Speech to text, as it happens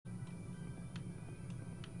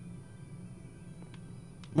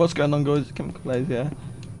What's going on, guys? Chemical Blaze here.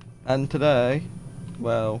 And today,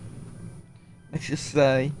 well, let's just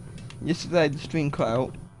say, yesterday the stream cut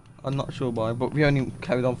out. I'm not sure why, but we only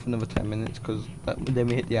carried on for another 10 minutes because then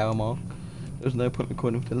we hit the hour mark. There was no point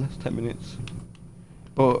recording for the last 10 minutes.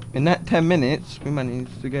 But in that 10 minutes, we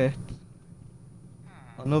managed to get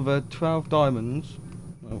another 12 diamonds.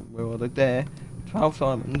 Well, where are they? There. 12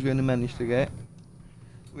 diamonds we only managed to get.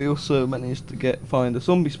 We also managed to find a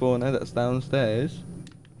zombie spawner that's downstairs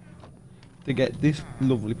to get this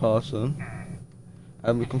lovely person,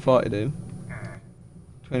 and we confronted him.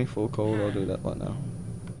 24 cold, I'll do that right now.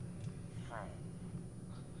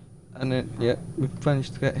 And then, yeah, we've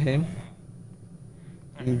managed to get him.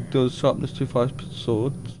 He does sharpness 2-5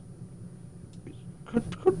 swords.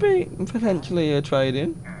 Could be potentially a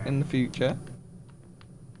trade-in in the future.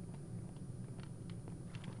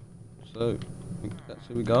 So, that's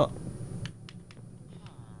who we got.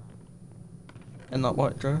 And that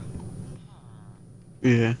white Joe.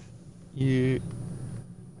 Yeah.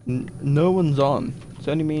 No one's on. It's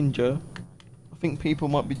only me and Joe. I think people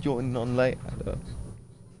might be joining on later though.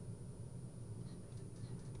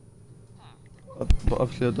 But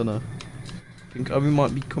obviously I don't know. I think Obi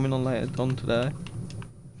might be coming on later on today.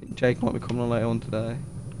 I think Jake might be coming on later on today.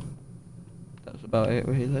 That's about it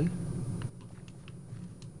really.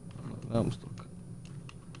 Now I'm stuck.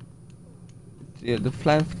 Yeah, the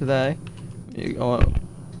plan for today.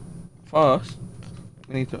 First,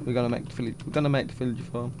 we're gonna make the village. We're gonna make the villager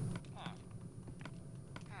farm.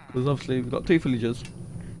 Because obviously we've got 2 villagers.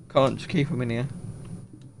 Can't just keep them in here.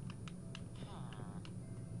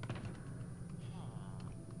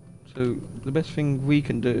 So the best thing we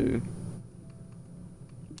can do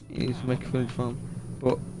is make a village farm.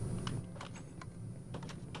 But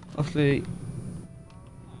obviously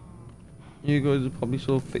you guys are probably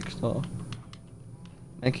so fixed off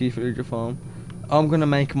making a villager farm. I'm gonna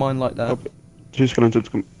make mine like that. Oh, 2 skeletons.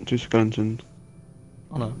 2 skeletons.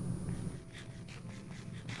 I know.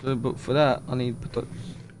 So, but for that I need potatoes.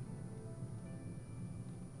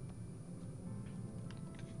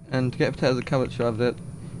 And to get potatoes and carrots you have to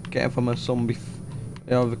get it from a zombie.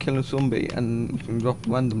 You either kill a zombie and you can drop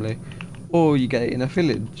them randomly, or you get it in a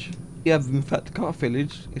village. You have in fact got a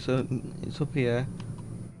village. It's up here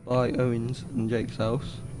by Owen's and Jake's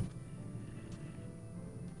house.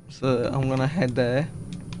 So I'm gonna head there.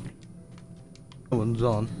 No one's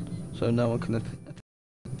on, so no one can attack.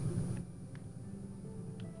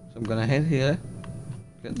 So I'm gonna head here,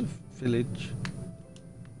 get the village,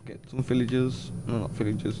 get some villagers. No, not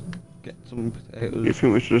villagers. Get some potatoes. You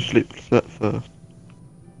think we should sleep that first?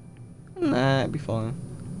 Nah, it'll be fine.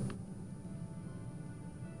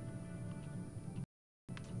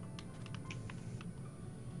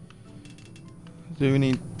 So we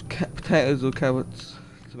need potatoes or carrots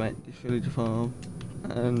to make this villager farm,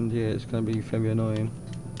 and yeah, it's gonna be very annoying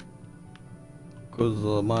because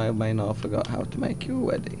I may not forgot how to make it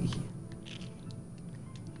already.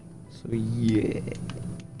 So yeah,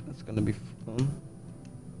 that's gonna be fun.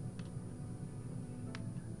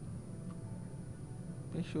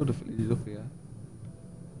 Make sure the village is up here.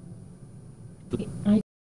 I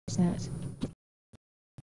that.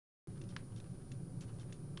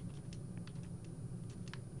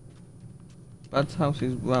 Bad's house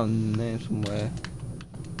is round there somewhere.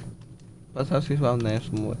 Bad's house is round there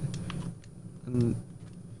somewhere. And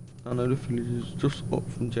I know the village is just up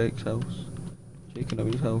from Jake's house. Jake and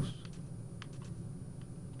Owen's house.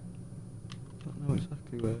 Don't know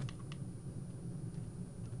exactly where.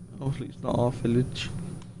 Obviously it's not our village.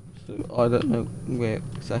 So I don't know where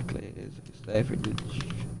exactly it is. It's their village.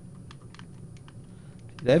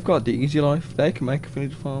 They've got the easy life. They can make a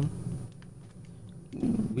village farm.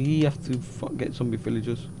 We have to get zombie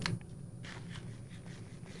villagers.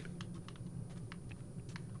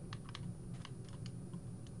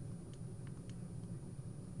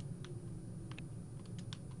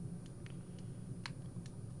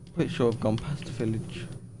 Pretty sure I've gone past the village.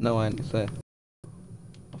 No, I ain't. It's there.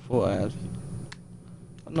 I thought I had.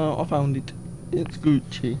 But no, I found it. It's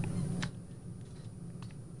Gucci.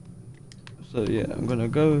 So yeah, I'm gonna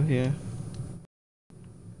go here.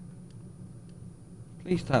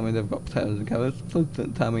 Please tell me they've got potatoes and carrots. Please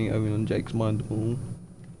don't tell me Owen and Jake's mind them all.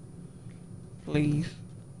 Please.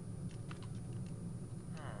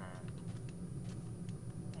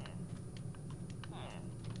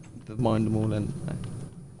 They've mind them all then.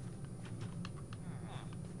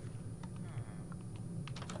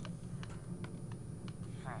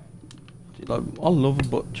 See, like, I love a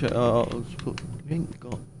butcher, but we ain't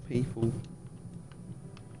got people.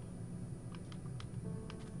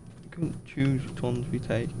 We couldn't choose which ones we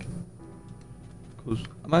take. Because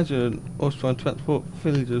imagine us trying to transport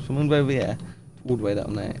villagers from over here to all the way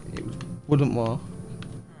down there. It wouldn't work.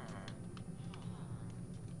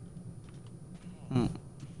 Hmm.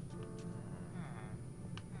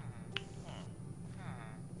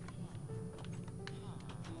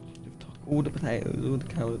 They've took all the potatoes, all the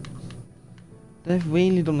carrots. They've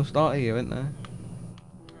really done the start here, haven't they?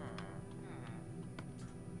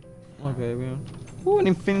 Okay, we oh, an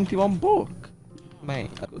Infinity One book! Mate,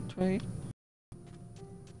 a good trade.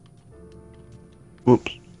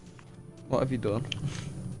 Whoops. What have you done?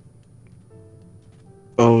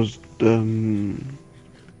 I was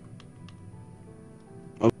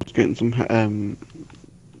getting some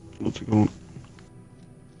what's it called?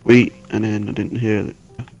 Wheat, and then I didn't hear it.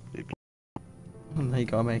 Now you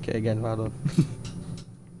gotta make it again, well done.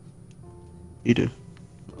 You do.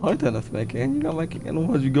 I don't have to make it again, you gotta make it again,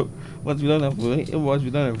 otherwise we don't have wheat, otherwise we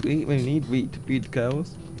don't have wheat, we need wheat to feed the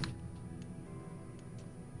cows.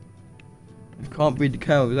 If you can't breed the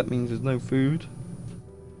cows, that means there's no food.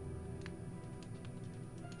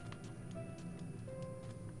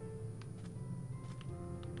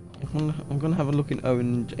 I'm gonna have a look in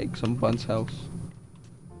Owen and Jake's on Bun's house.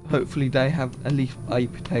 Hopefully they have at least a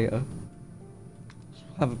potato.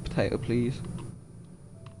 Have a potato, please.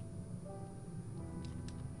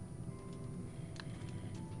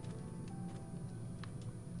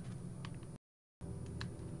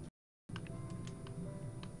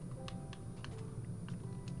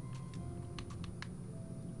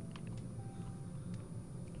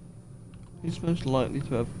 Who's most likely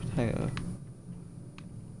to have a potato?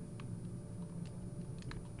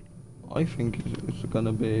 I think it's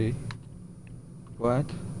gonna be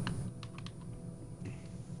Brad.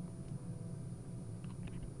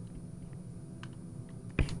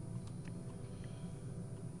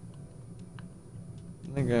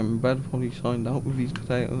 Again, Brad probably signed out with these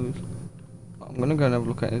potatoes. I'm gonna go and have a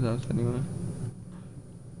look at his house anyway.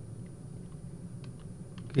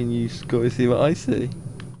 Can you go and see what I see?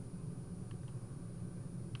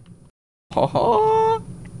 Ha ha!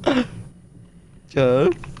 Joe,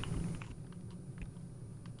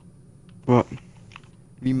 What?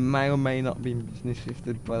 we may or may not be in business if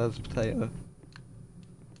the Brad's potato.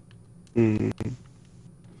 Mm.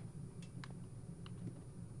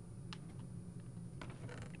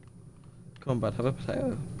 Come on, Brad, have a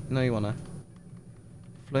potato. No, you wanna?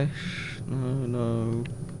 Flesh? No, no.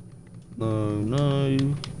 No, no.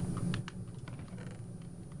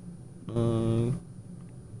 No.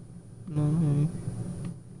 No.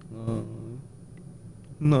 No.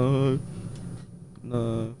 No.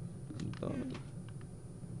 No. No.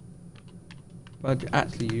 Brad, you're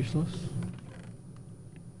actually useless.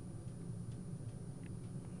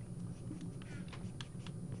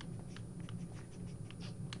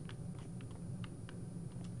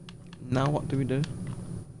 Now what do we do?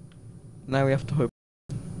 Now we have to hope.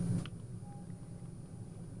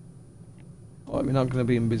 Oh, we're not going to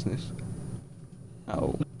be in business.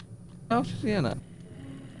 How else is he in it?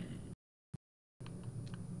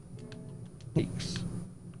 Weeks.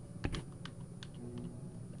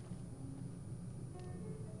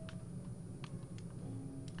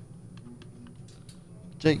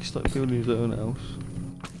 Jake started building his own house.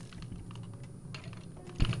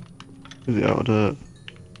 Is it out of dirt?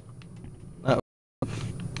 Let's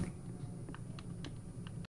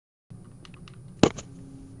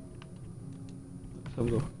have a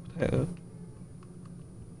look. Potato.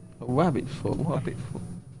 A rabbit's foot. Rabbit's foot.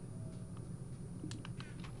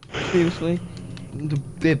 Seriously,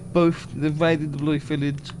 they've raided the Blue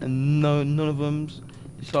Village, and none of them's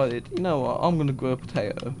decided. You know what? I'm gonna grow a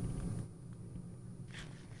potato.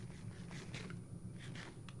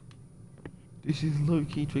 This is low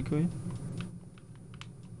key triggering.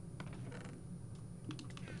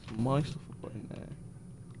 That's my stuff I put in there.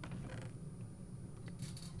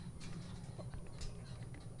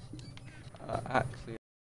 Actually.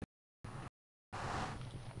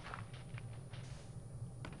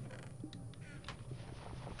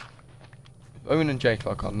 If Owen and Jake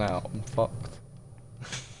are on now, I'm fucked.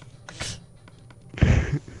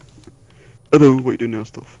 Hello, what are you doing now,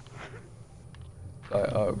 stuff?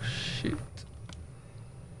 Like, oh shit.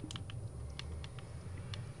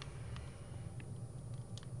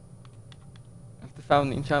 Have they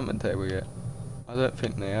found the enchantment table yet? I don't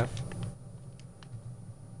think they have.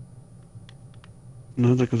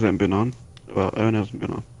 No, because they haven't been on. Well, Owen hasn't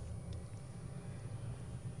been on.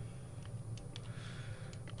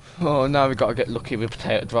 Oh, now we gotta get lucky with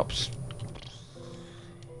potato drops.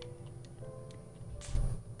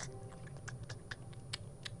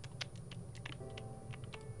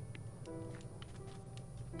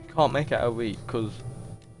 Can't make it a week because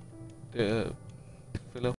the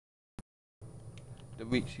the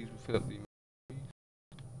reaches will fill up the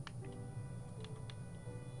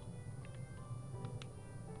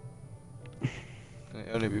and it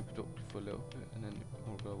only be productive for a little bit and then it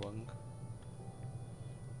will go wrong.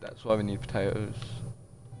 That's why we need potatoes.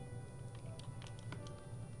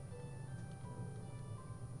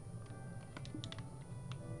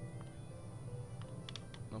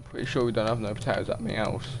 I'm pretty sure we don't have no potatoes at my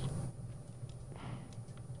house.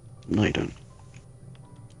 No, you don't.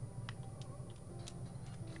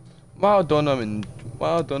 Well done, Owen,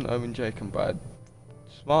 Jake and Brad.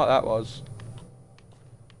 Smart that was.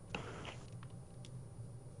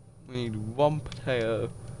 We need one potato,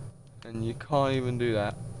 and you can't even do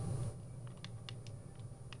that.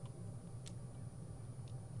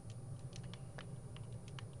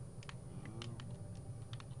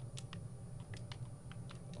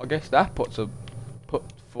 I guess that put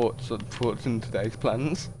thoughts in today's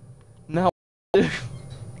plans. Now, we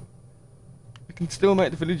can still make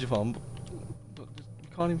the villager farm, but we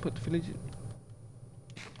can't even put the villager.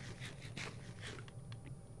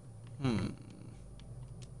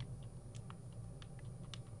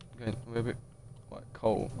 Okay, we're a bit like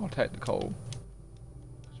coal. I'll take the coal.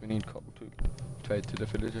 Because we need coal to trade to the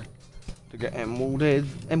villager to get emeralds.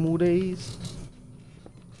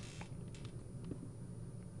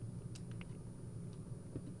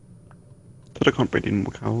 But I can't breed any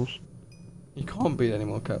more cows. You can't breed any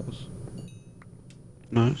more cows.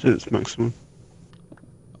 No, it says it's maximum.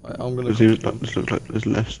 I'm gonna. It seems like this looks like there's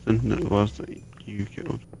less than it was that you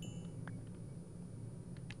killed.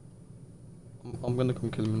 I'm gonna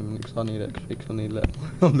come kill him in a minute because I need XP because I need level.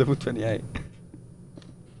 I'm level 28.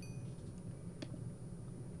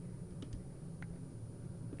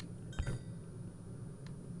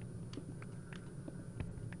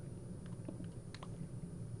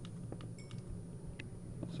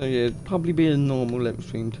 So yeah, it'd probably be a normal live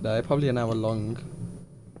stream today, probably an hour long.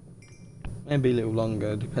 Maybe a little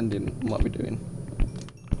longer, depending on what we're doing.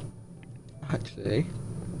 Actually,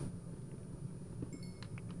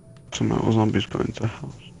 Some little zombies got into the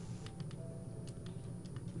house.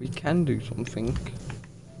 we can do something.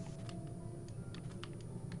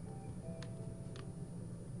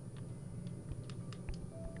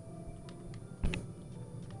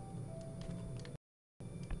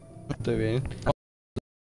 Doing.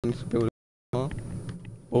 To build a car,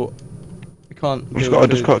 but we can't. I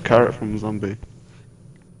just got a carrot from a zombie.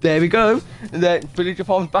 There we go. The villager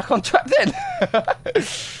farm's back on track then.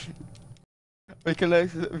 we can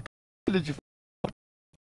villager farm.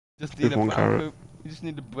 Just need With a one brown carrot. coat. You just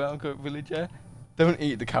need a brown coat villager. Don't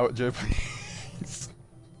eat the carrot, Joe, please.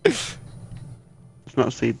 It's not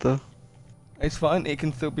a seed though. It's fine. It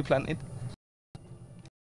can still be planted.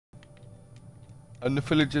 And the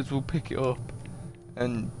villagers will pick it up.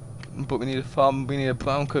 But we need a farm. We need a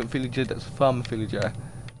brown coat villager that's a farmer villager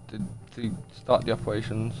to start the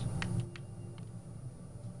operations.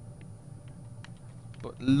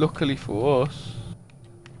 But luckily for us,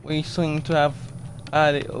 we seem to have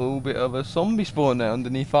a little bit of a zombie spawn now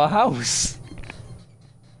underneath our house.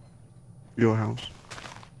 Your house.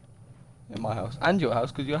 In my house and your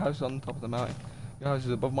house, because your house is on top of the mountain. Your house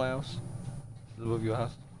is above my house. It's above your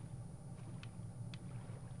house.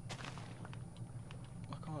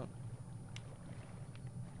 I can't.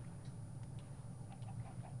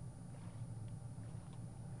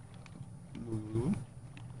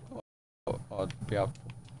 I'd be able.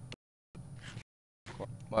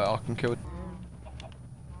 Well, I can kill it.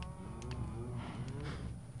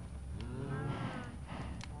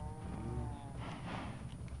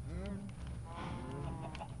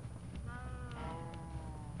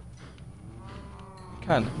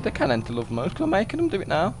 They can enter love mode. Can I make them do it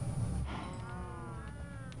now?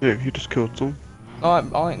 Yeah, you just killed some. I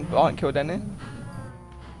ain't killed any.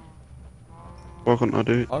 Why couldn't I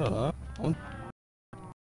do it? I don't know.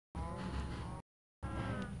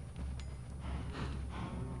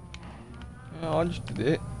 Yeah, I just did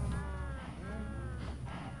it.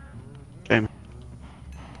 Game.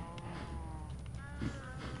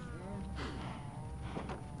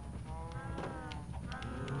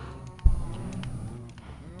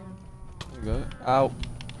 There we go. Ow.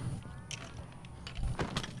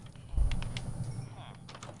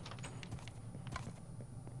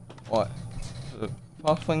 Right. So,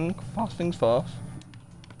 fast things fast.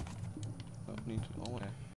 Don't need to. Oh, yeah.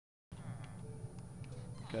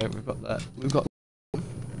 Okay, we've got that. We've got.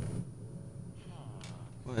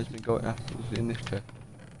 Where's me going after? Is it in this chest?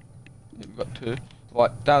 Yeah, we've got two.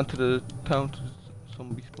 Right, down to the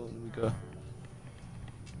zombie spawn we go.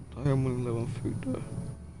 I am running low on food though.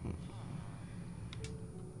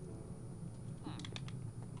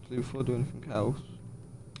 So before I do anything else,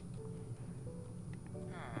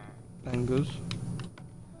 Bangers.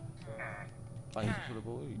 Bangers for the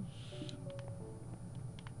boys.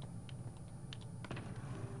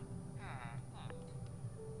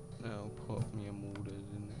 Now put me emeralds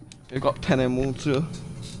in there. We've got 10 emeralds too.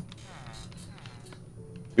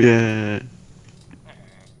 Yeah.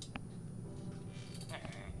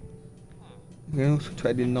 We also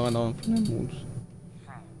traded 9 iron for emeralds.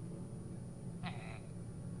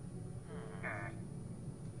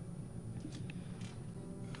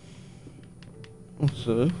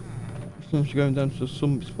 Also, since we're going down to the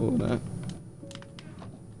sun before now,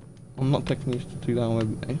 I'm not taking these two down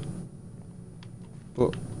with me,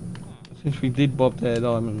 but since we did bob their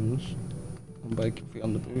diamonds, I'm baking for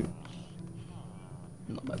on the boots.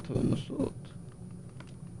 Not back to the sword.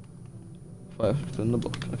 5 in the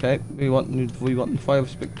book. Okay, we want the 5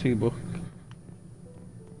 spec 2 book.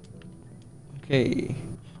 Okay.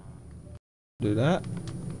 Do that.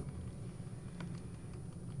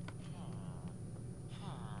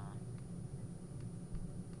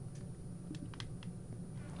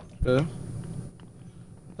 So,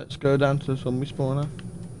 let's go down to the zombie spawner.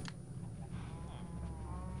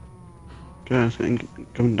 Okay, it's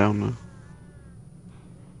coming down now.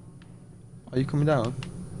 Are you coming down?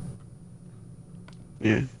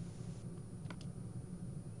 Yeah.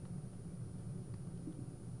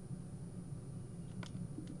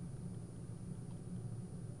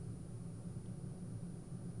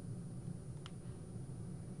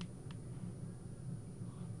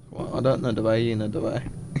 Well, I don't know the way, you know the way.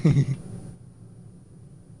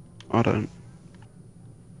 I don't.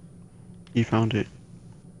 You found it.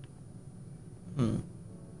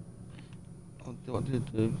 What did it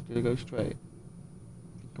do? Did it go straight?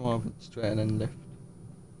 Come on, straight and then left.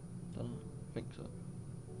 Don't know. I think so.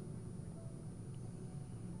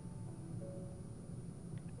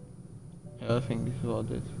 Yeah, I think this is what I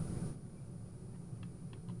did.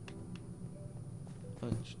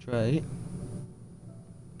 Went straight.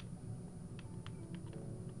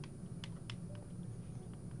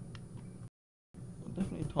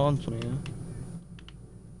 Definitely taunts on here.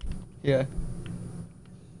 Yeah.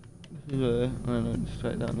 This is I don't know, just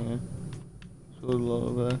straight down here. Sort of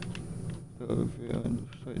over. Go over here and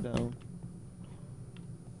straight down.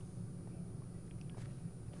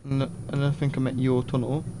 And I think I met your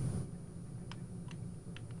tunnel.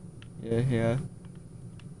 Yeah, here.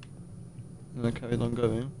 And I carried on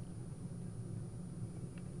going.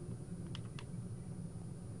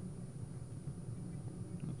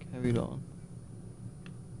 I carried on.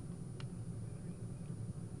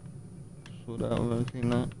 Sort out everything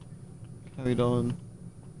that. Carried on.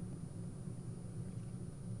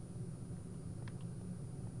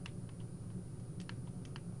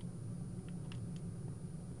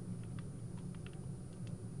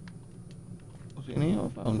 Was it in here? I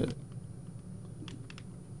found it.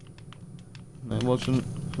 No, it wasn't.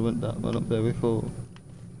 I went that one up there before.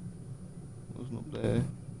 It wasn't up there.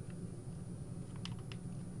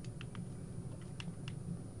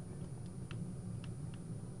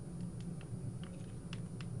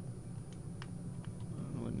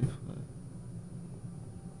 I went this way.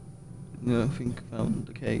 No, I think I found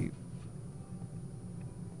the cave.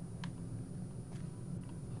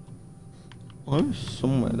 Oh, it was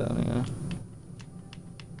somewhere down here.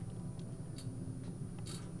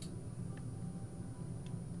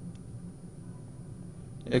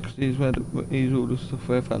 Yeah, because he's all the stuff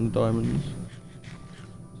where I found the diamonds.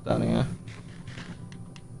 It's down here.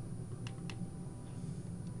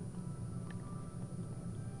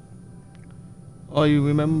 Oh, you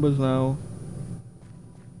remembers now?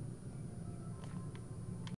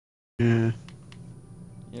 Yeah.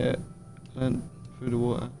 Yeah, and through the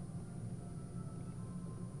water.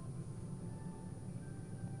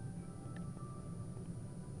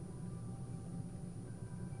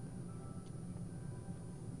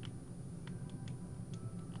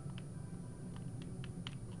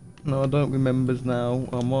 No, I don't remembers now.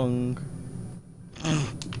 I'm wrong.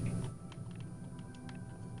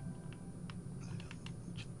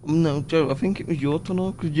 No, Joe, I think it was your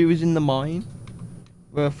tunnel because you was in the mine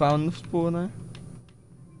where I found the spawner.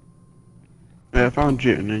 Yeah, I found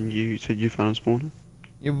you, and then you said you found a spawner.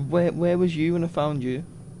 Yeah, but where was you when I found you?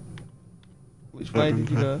 Which way did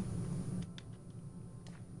you go?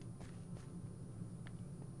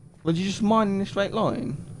 Was you just mining in a straight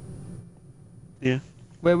line? Yeah.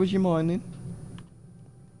 Where was you mining?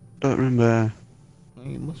 Don't remember. Oh,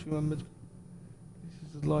 you must remember. This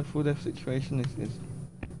is a life or death situation, this is.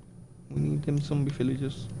 We need them zombie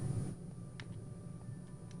villagers.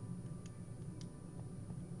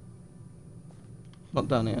 Not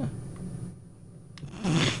down here.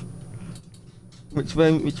 Which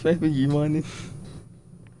way were you mining?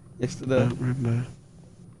 Yesterday. don't remember.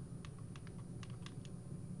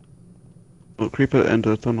 Oh, creeper at the end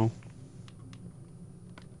of the tunnel.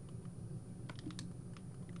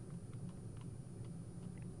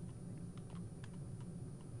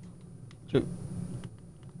 So,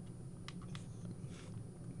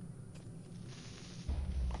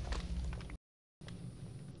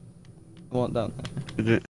 I want down there. Did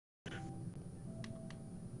it?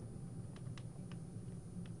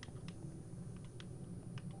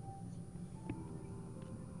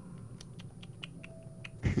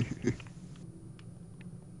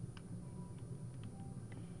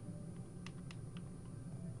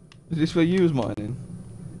 Is this where you was mining?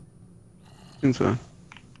 I think so.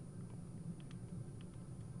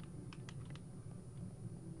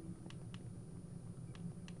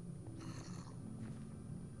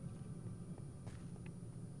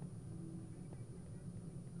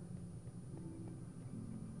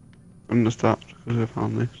 I'm gonna stop because I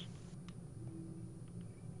found this.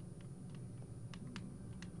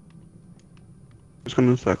 It's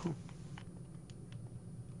gonna circle.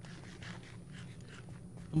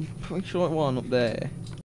 I'm pretty sure it one up there.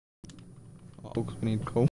 Oh, because we need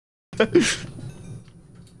coal. Yeah,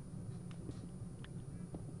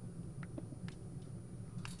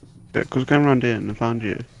 because I came around here and I found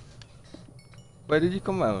you. Where did you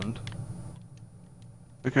come round?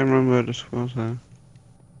 I can't remember where this was there.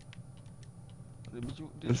 Did you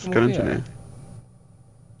Let's come go up into here? there.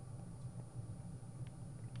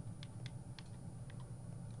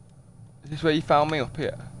 Is this where you found me up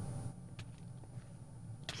here?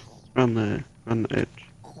 Around there, around the edge.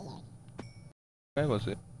 Where was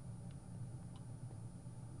it?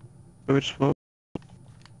 Which spot? I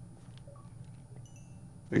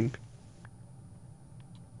think.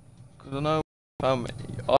 Because I know you found me.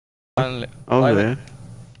 I, down I was there.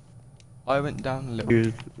 I went down a little. You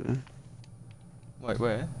was there. Wait,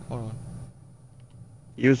 where? Hold on.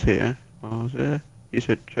 You was here. I was there. You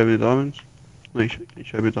said show me the diamonds. No, you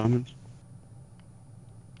showed me the diamonds.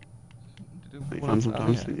 Did You it found some down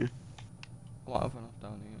diamonds, here? didn't you? What have I not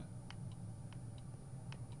down here?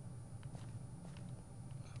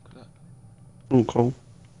 Look at that. Oh, coal.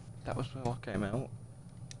 That was where I came out.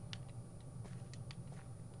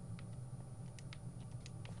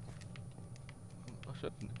 I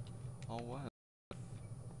should. Oh wow.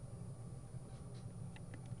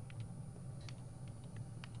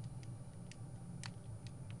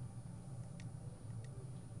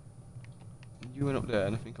 You went up there,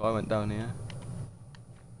 and I think I went down here.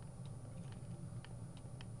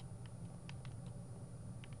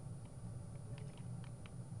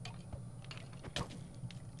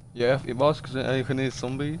 Yeah, it was because you can hear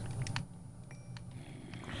zombies.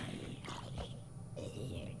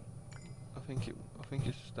 I think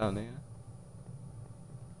it's just down here.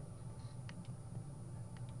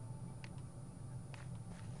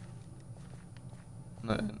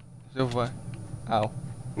 No, it's the other way. Ow.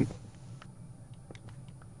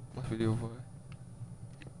 Must be the other way.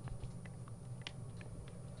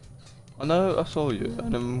 I know I saw you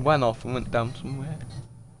and then went off and went down somewhere.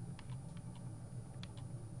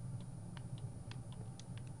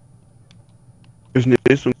 It was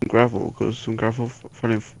near some gravel, because some gravel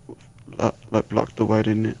like blocked the way,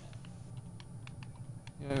 didn't it?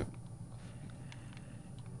 Yeah.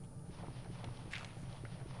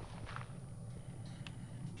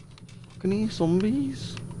 Can hear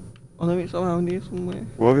zombies? I know it's around here somewhere.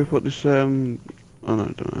 Why have we put this, oh no, I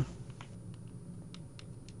don't know.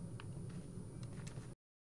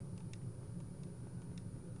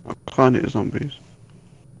 I can't hit the zombies.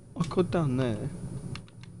 I could down there.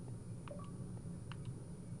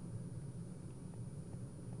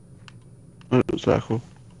 Oh, circle.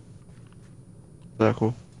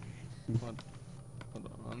 Circle. Hold on,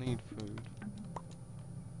 I need food.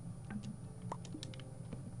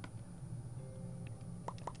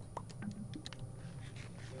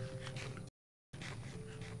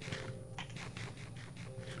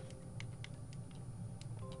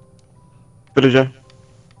 Villager.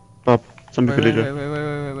 Bob, zombie Wait, villager.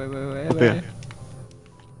 wait. Up here.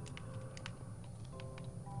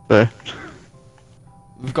 There.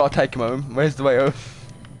 We've got to take him home. Where's the way home?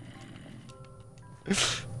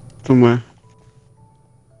 Somewhere.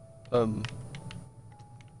 We've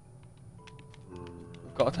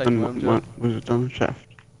got to take him home, Joe. Was it down the shaft?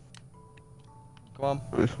 Come on.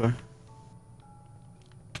 This way.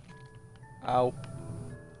 Ow.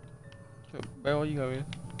 So, where are you going?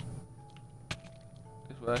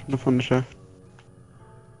 This way. Up on the shaft.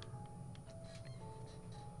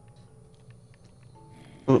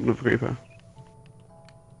 Oh, look, the creeper.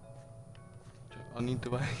 I need the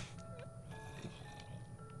way.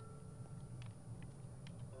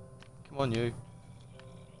 Come on, you.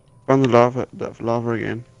 Found the lava, that lava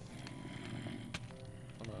again.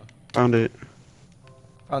 Oh, no. Found it.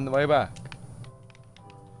 Found the way back.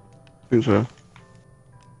 I think so.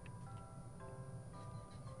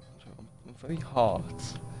 I'm very hard.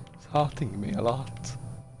 It's hurting me a lot.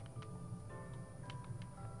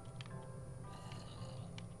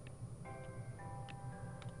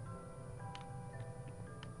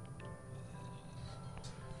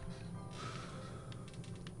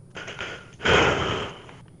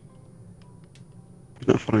 He's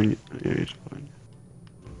not following you. Yeah, he's following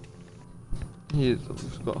you. He is. I've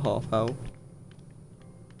just got half out.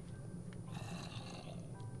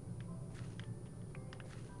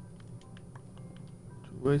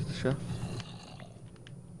 Where's the chef?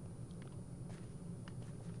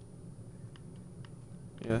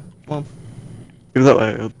 Yeah, come on. Go that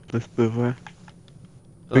way, or this the other way.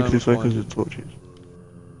 Think Don't this way because find there's torches.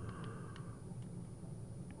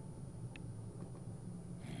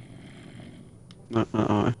 No,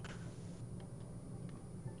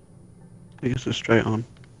 I guess it's straight on.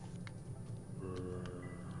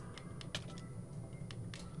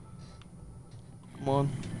 Come on.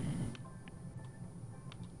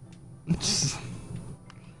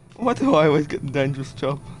 Why do I always get the dangerous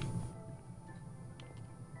job?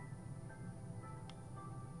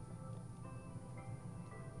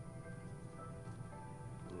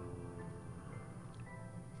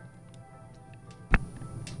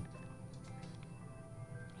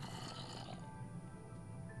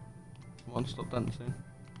 Come on, stop dancing.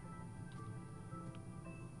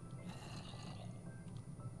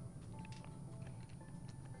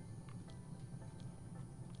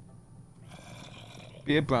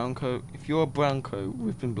 Be a brown coat. If you're a brown coat,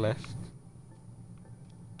 we've been blessed. Is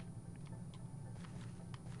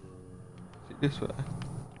it this way?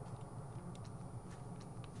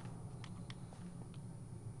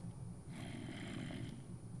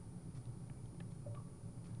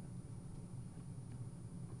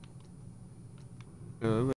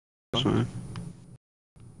 Where? This way.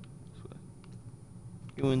 This way.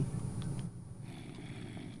 You in?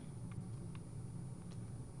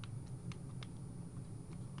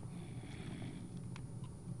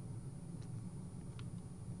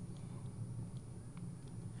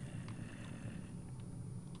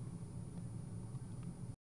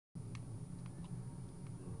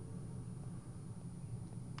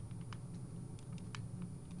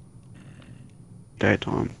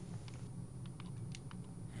 Daytime.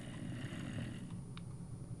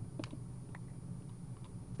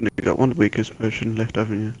 You got one weakest potion left,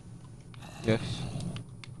 haven't you? Yes.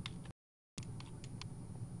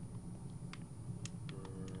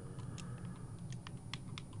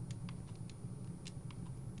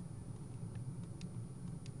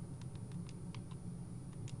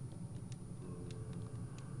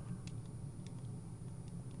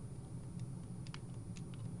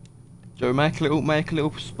 Joe, make a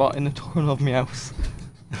little spot in the corner of my house.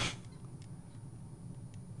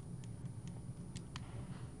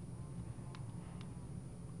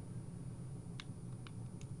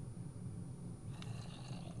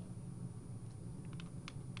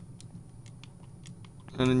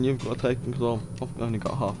 And then you've got to take them because I've only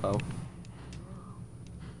got half health.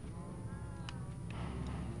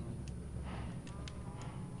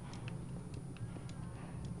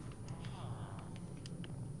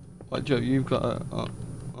 Right, Joe, you've got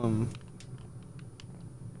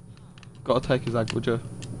to take his aggro, Joe.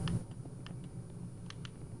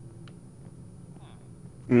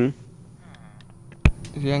 Hmm?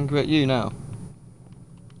 Is he angry at you now?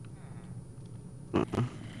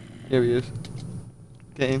 Here he is.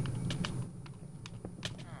 Get him.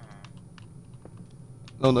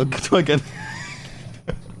 Oh no, try again.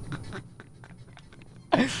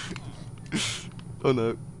 Oh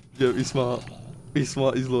no. Joe, he's smart. He's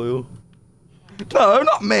smart, he's loyal. No,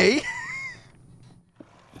 not me!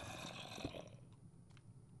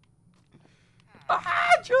 Ah,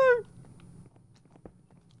 Joe!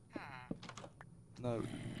 No.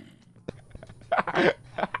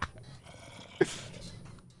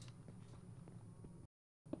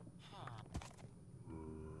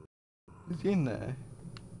 Is he in there?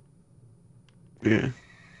 Yeah.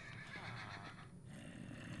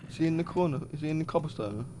 Is he in the corner? Is he in the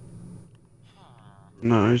cobblestone?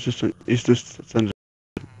 No, he's just under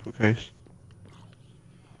the case.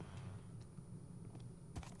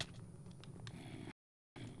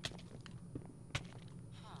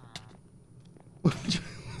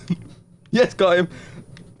 Yes, got him!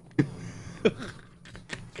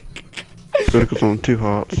 Gotta go on 2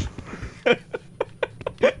 hearts.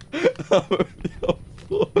 I'm only on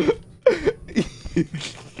 4.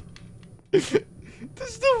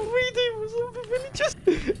 There's still 3D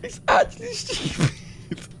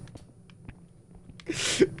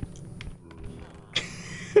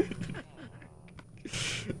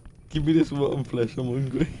Give me this rotten flesh, I'm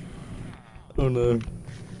hungry. Oh no.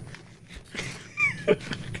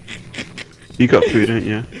 You got food, ain't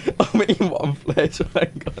you? I'm eating rotten flesh, I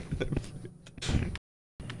ain't got no food.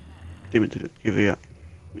 Give it to give it.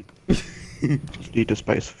 Need a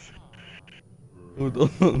space. Hold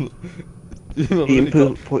on. I've Eating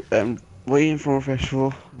only got... waiting for a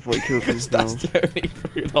festival. I thought you killed some That's cows. the only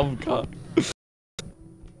food I've got.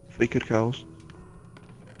 They could cows.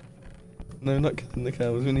 No, not killing the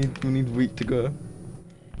cows, we need wheat to grow.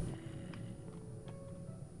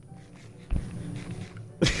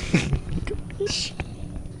 Gosh.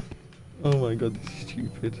 Oh my god, this is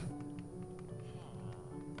stupid.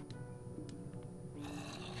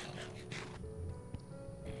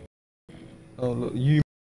 Oh look, you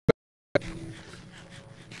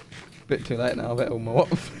bit too late now, I bet all my what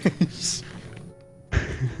face.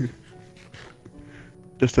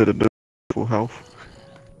 Just had a full health.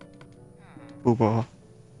 Full bar.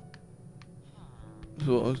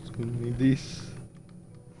 So I was gonna need this.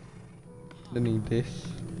 I need this.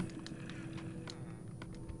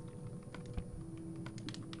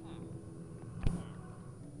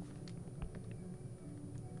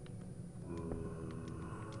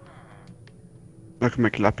 I can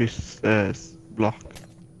make a lapis block.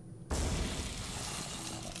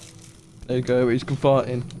 There you go, he's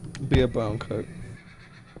fighting. Be a brown coat.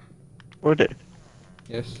 Or did?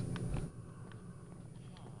 Yes.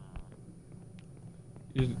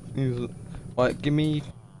 He's right, give me.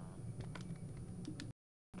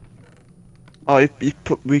 Oh, you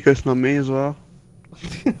put weakest on me as well.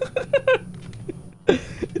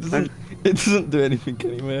 It doesn't do anything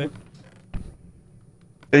anyway.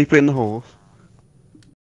 Then you put in the horse.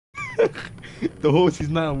 The horse is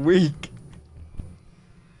now weak.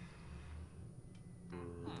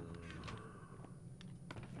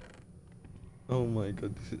 Oh my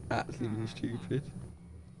god, this is absolutely stupid.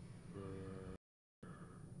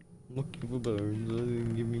 I'm looking for bones, I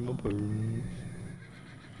didn't give me my bones.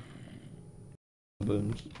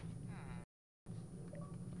 Bones.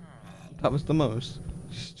 That was the most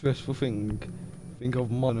stressful thing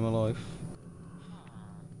of mine in my life.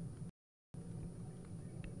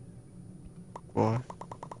 Why?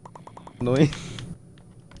 Annoying.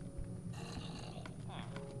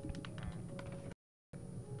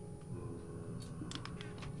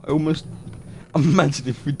 I almost imagine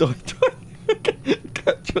if we died trying to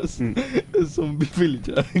catch us a zombie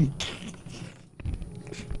villager.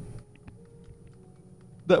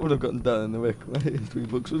 That would have gotten down in the history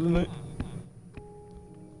books, wouldn't it?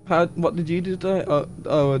 What did you do today?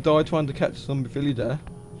 I died trying to catch a zombie villager.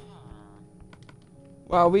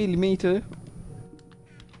 Wow, really? Me too?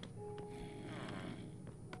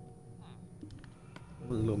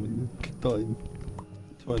 Well, I mean, died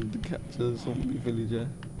trying to catch a zombie villager.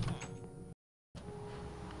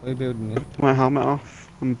 What are you building here? Took my helmet off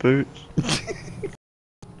and boots.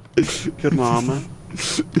 Killed my armor.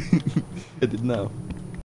 I did now.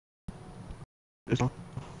 It's my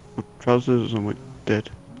trousers and we're dead.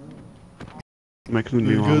 Making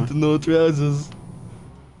the You new armor. got no trousers.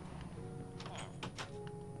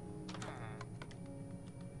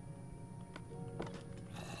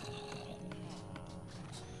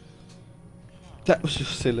 That was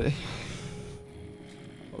just silly.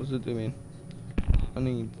 What was I doing? I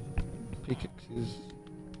need pickaxes.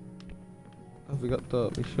 Have we got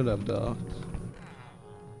dart? We should have dart.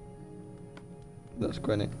 That's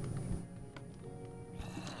granite.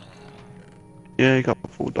 Yeah, you got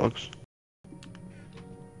 4 dogs.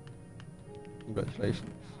 Congratulations.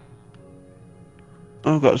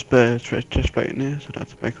 Oh, I've got a spare chest plate in here, so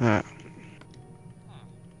that's make that.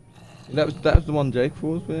 That was the one Jake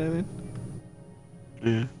was wearing.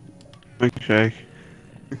 Yeah. Make a shake.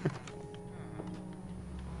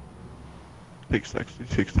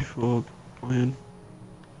 660, 64 iron.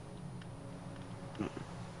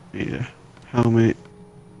 Yeah. Helmet,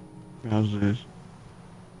 trousers,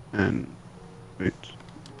 and boots.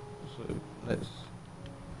 So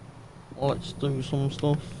let's do some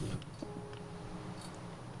stuff.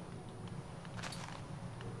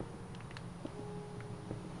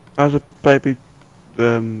 How's a baby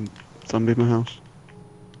zombie in my house?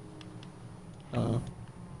 Okay.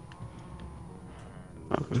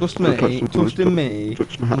 Trust Don't touch me, my trust in me.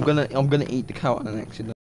 touch my I'm hat. gonna eat the cow on an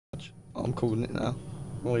accident. I'm calling it now.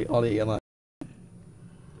 I'll eat on.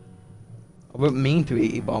 I won't mean to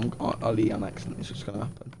eat it, but I'll eat on accident. It's just gonna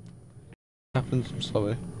happen. It happens. I'm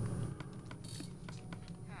sorry.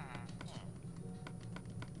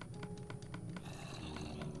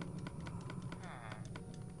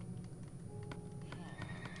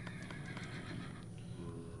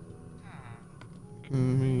 Give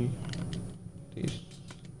me this.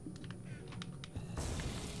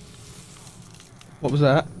 What was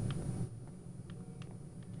that?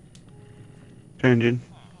 Changing.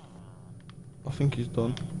 I think he's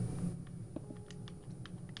done.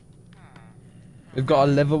 We've got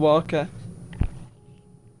a leather worker.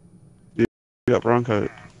 We got Bronco.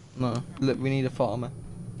 No, look, we need a farmer.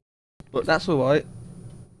 But that's alright.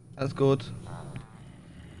 That's good.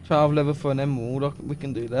 12 leather for an emerald, we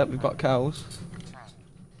can do that. We've got cows.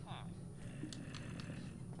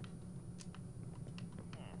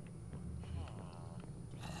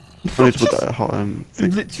 I need to put that hot We've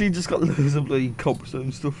thing. literally just got loads of bloody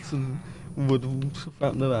cobblestone stuff and wood and stuff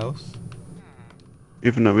out in the house.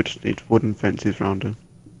 Even though we just need wooden fences around them.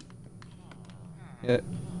 Yeah.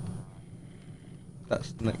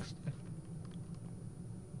 That's the next step.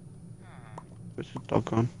 Where's the dog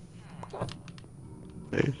gone?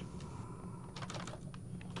 There he is.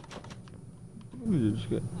 What did you just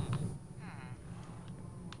get?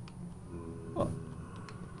 What?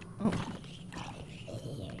 Oh.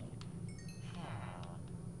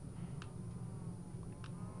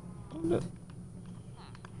 Oh, look.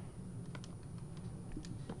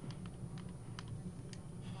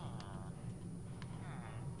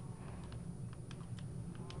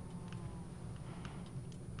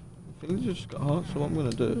 Villager just got hot, so what I'm gonna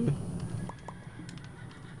do.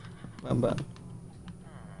 Bam bam.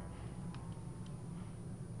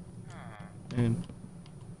 And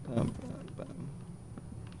bam bam bam.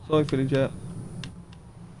 Sorry, villager.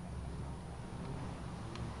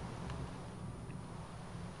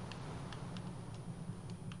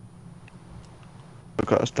 I've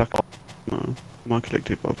got a stack of my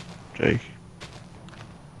collective of Jake.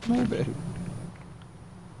 Maybe.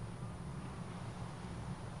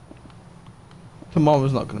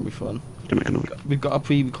 Tomorrow's not gonna be fun. To make another. We've got a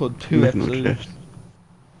pre-record 2 Make another episodes. chest.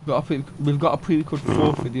 We've got a pre-record 4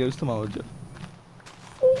 Oh. videos tomorrow, Jeff.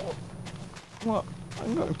 What? I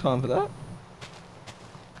ain't got no time for that.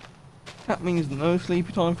 That means no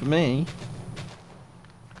sleepy time for me.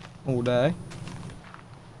 All day.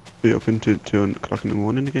 Be up until 2 o'clock in the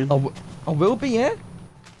morning again. I will be, yeah.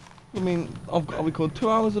 I mean, I've got to record 2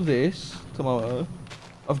 hours of this tomorrow.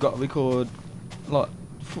 I've got to record like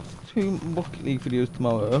 2 Rocket League videos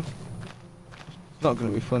tomorrow. It's not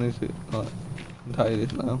going to be fun, is it? Like, I can tell you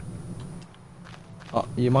this now.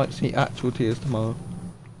 You might see actual tears tomorrow.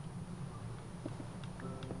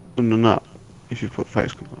 Other than that, if you put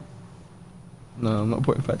face cam on. No, I'm not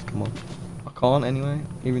putting facecam on. I can't anyway,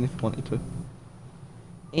 even if I wanted to.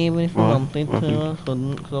 Even if I Why? wanted What to, I happened?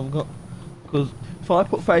 couldn't, because I've got... Because if I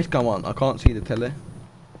put facecam on, I can't see the telly.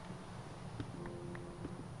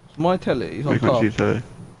 So my telly is You on can't top. see telly.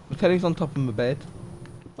 The telly's on top of my bed.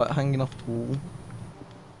 Like hanging off the wall.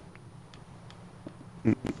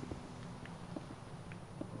 Mm.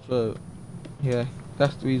 So, yeah,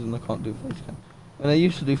 that's the reason I can't do facecam. When I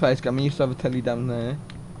used to do facecam, I used to have a telly down there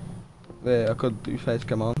where I could do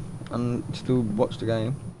facecam on and still watch the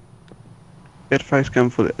game. Get face cam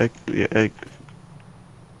for the egg. Yeah, egg.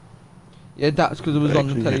 Yeah, that's because it was on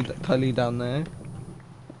the Excellent, telly down there.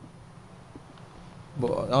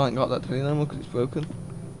 But I ain't got that telly no more because it's broken.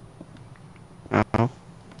 Ow.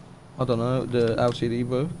 I don't know, the LCD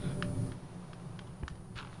broke.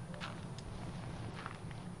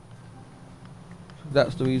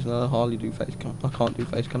 That's the reason I hardly do facecam. I can't do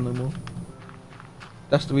facecam no more.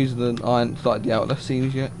 That's the reason that I ain't started the Outlast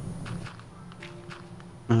series yet.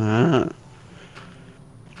 Ah.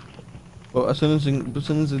 But as soon as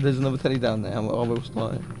there's another telly down there, I will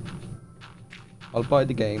start it. I'll buy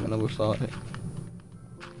the game and I will start it.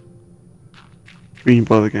 We can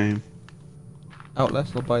buy the game.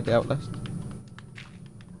 Outlast, I'll buy the Outlast.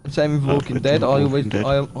 And same with Oh, Walking it's Dead. not I Walking always Dead.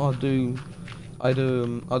 I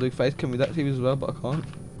do facecam with that series as well, but I can't.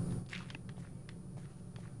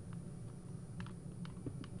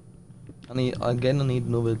 I need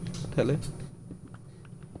another telly.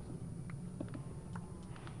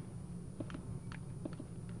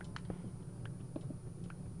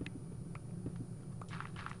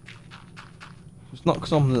 It's not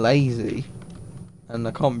because I'm lazy and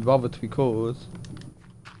I can't be bothered to record,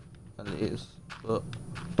 and it is, but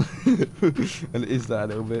and it is that a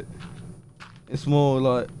little bit. It's more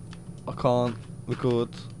like I can't record.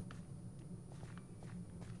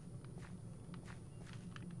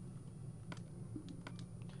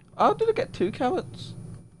 How did I get 2 carrots?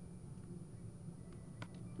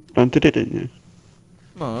 Planted it, didn't you?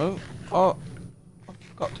 No, I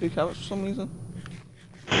got 2 carrots for some reason.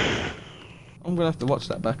 I'm gonna have to watch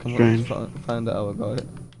that back and Strange. find out how I got it.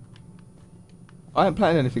 I ain't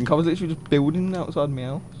planning anything. I was literally just building outside my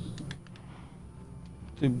house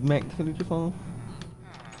to make the villager farm.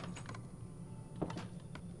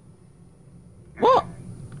 What?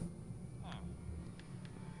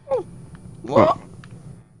 What?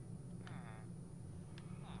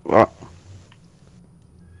 What?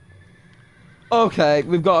 Okay,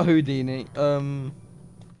 we've got a Houdini.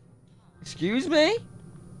 Excuse me?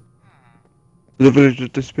 The village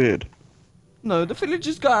just disappeared. No, the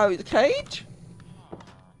villager's got out of the cage.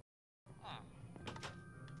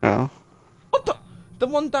 Yeah. What the? The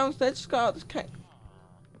one downstairs just got out of the cage.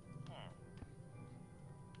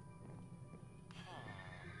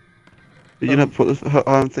 Did you not put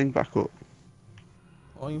the thing back up?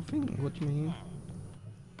 What do you think? What do you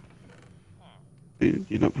mean?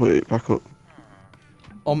 You not put it back up?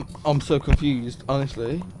 I'm so confused,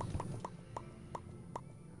 honestly.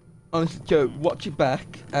 Honestly, Joe, watch it back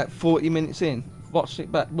at 40 minutes in. Watch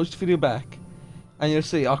it back, watch the video back, and you'll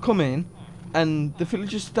see. I come in, and the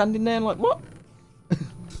villager's standing there like, what?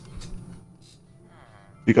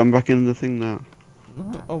 You gone back in the thing now?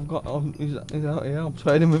 No, I've got. He's out here. I'm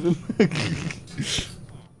trading with him.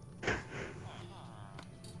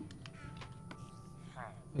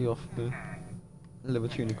 Are you off the liver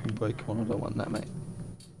tunic and break one? I don't want that, mate.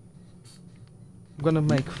 I'm gonna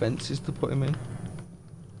make fences to put him in.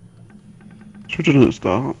 Should have done it at the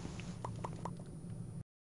start.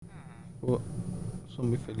 What?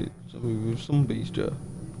 Zombie with zombies, Joe.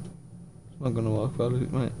 It's not gonna work well, is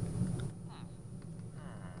it, mate?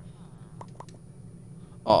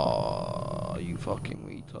 Oh, you fucking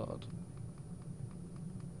retard.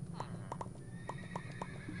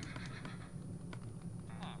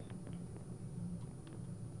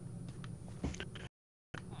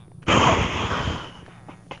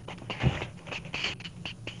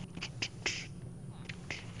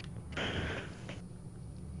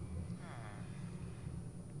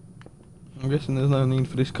 I'm guessing there's no need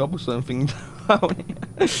for this cobblestone thing down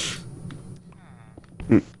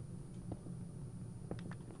here.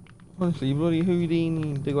 Honestly, bloody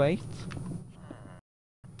Houdini the Great.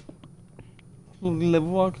 Bloody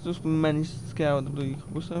level I could just manage to scale the bloody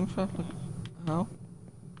cobblestone trap. Like, how?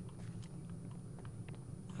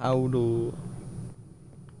 How do?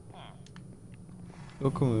 You'll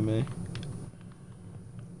come with me.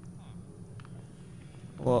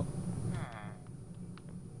 What?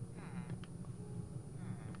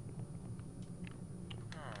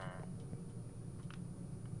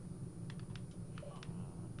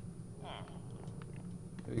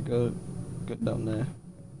 There we go. Get down there.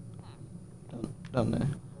 Down there.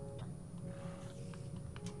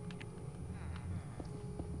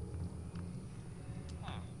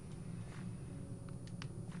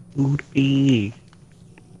 Good E.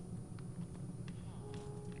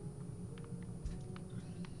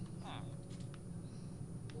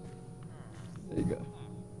 There you go.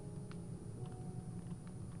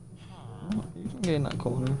 Oh, you can get in that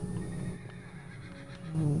corner.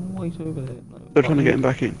 Wait over there. No, They're trying to get him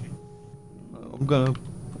back in. No, I'm gonna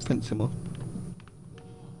fence him up.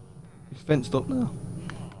 He's fenced up now.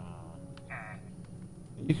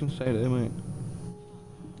 You can stay there, mate.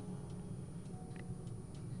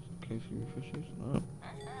 Okay, for your fishes. No.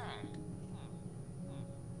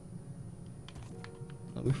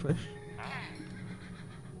 That'll be fresh.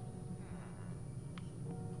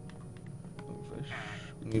 That'll be fresh.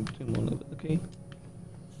 We need 2 more of it. Okay.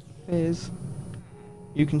 Here's.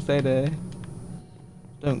 You can stay there.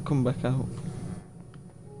 Don't come back out.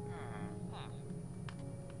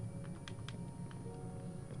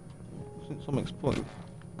 Since I'm exploiting.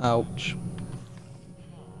 Ouch.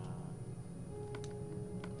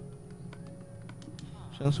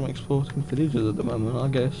 Since I'm exporting villagers at the moment, I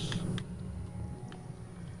guess.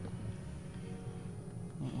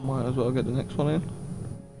 Might as well get the next one in.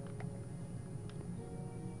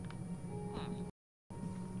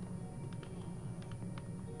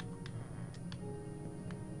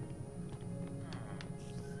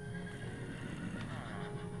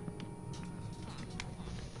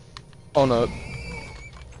 Oh no.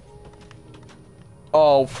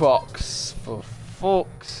 Oh fox, for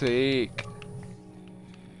fuck's sake.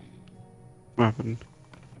 What happened?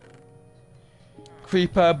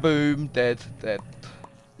 Creeper, boom, dead.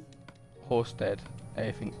 Horse dead,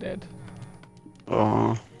 everything dead.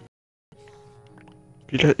 Oh.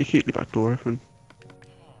 You keep the back door open.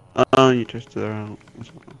 Oh, you tested her out.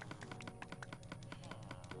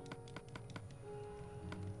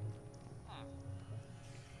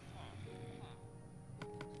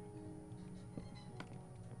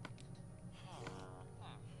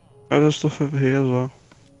 Oh, there's stuff over here as well.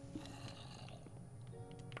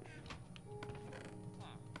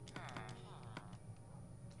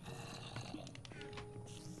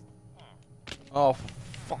 Oh, for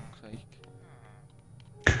fuck's sake.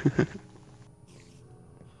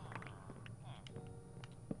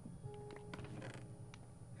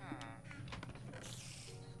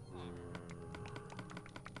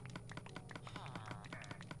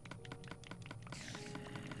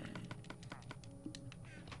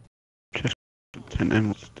 and then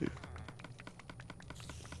what to do.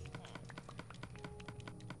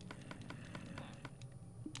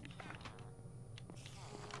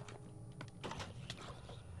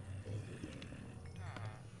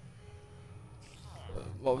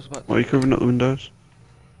 What was about? Why are you covering up the windows?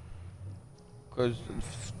 Because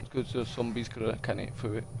the zombies can hit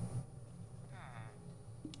through it.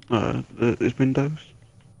 There's windows.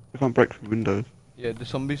 I can't break through windows. Yeah, the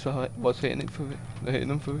zombies was hitting it through it. They're hitting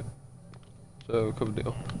them through it. So I covered it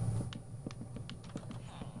up.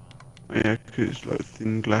 Yeah, because it's like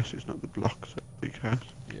thin glass, it's not the blocks that big house.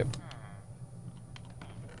 Yep.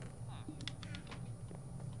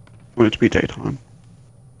 I want it to be daytime.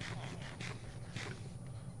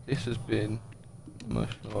 This has been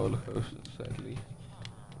emotional roller coaster, sadly.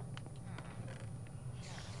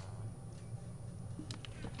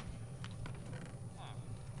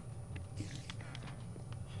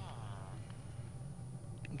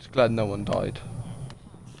 I'm just glad no one died.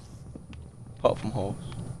 Apart from Horse.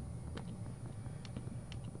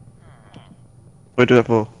 What do that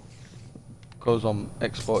for? Because I'm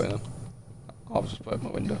exporting them. I've just broke my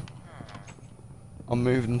window. I'm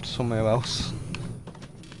moving to somewhere else.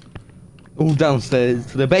 All downstairs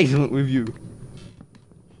to the basement with you.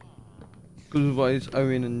 Because otherwise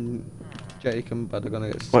Owen and Jake and Bud are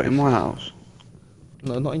gonna get What, in my suspicious. house?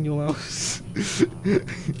 No, not in your house.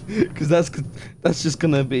 Because that's just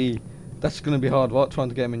gonna be hard work trying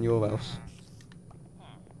to get them in your house.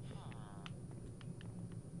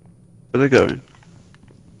 Where are they going?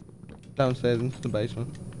 Downstairs into the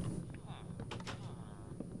basement.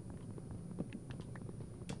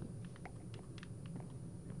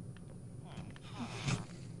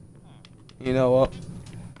 You know what?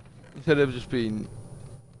 Instead of just being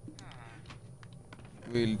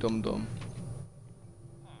really dumb, I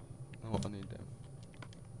know what I need them.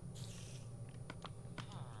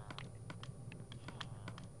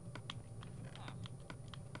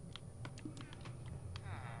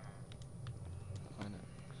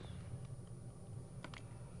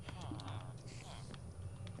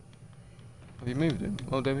 Have you moved him?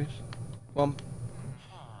 Oh, there he is. One.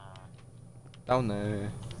 Down there.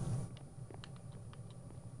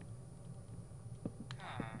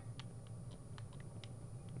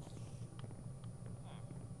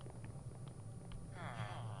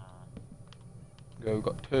 Go, we've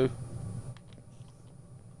got two.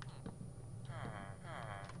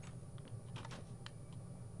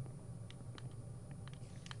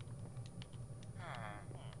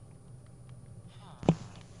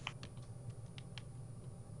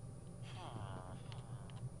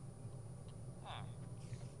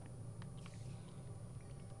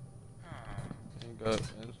 There you go,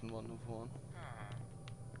 there's another one.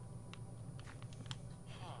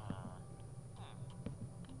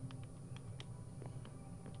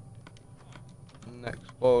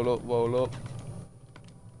 Next, roll up.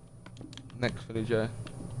 Next villager.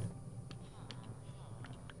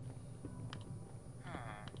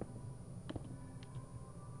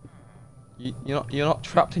 You're not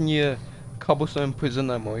trapped in your cobblestone prison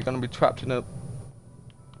no more. You're gonna be trapped in a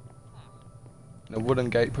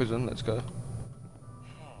wooden gate prison. Let's go.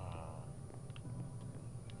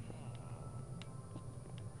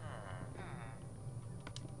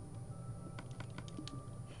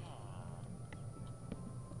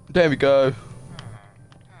 There we go.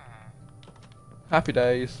 Happy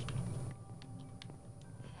days.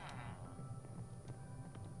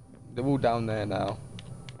 They're all down there now.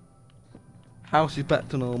 House is back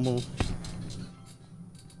to normal.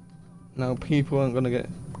 Now people aren't gonna get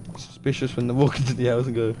suspicious when they walk into the house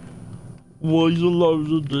and go, "Why is there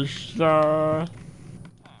loads of this there?"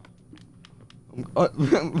 I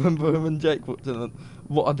remember when Jake walked in,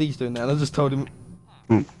 what are these doing there? And I just told him,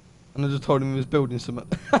 Hmm. and I just told him he was building something.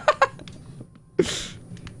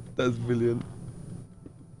 That's brilliant.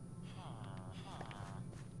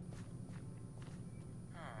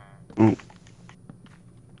 Oh,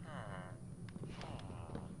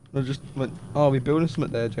 I just went, "Oh, we're building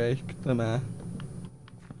something there, Jake." The mayor.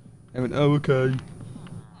 I went, "Oh, okay."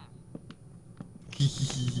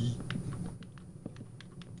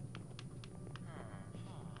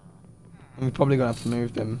 And we're probably gonna have to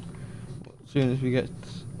move them as soon as we get.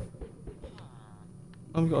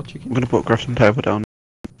 Oh, we got a I'm chicken. gonna put a crafting table down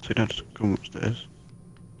so you don't have to come upstairs.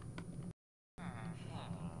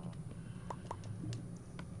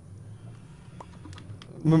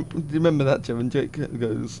 Do you remember that, Jeff? And Jake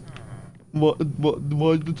goes, why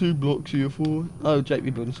the 2 blocks here for?" "Oh, Jake,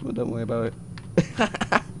 we're building something, don't worry about it."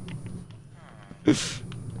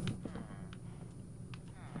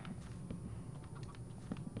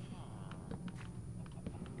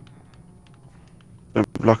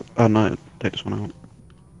 Don't block. Oh no, take this one out.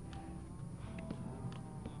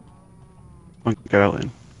 I can get out then.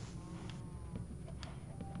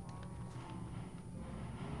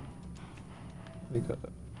 We got it.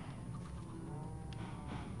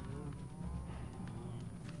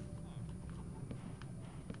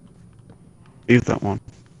 Leave that one.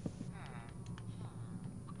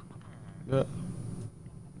 Yeah.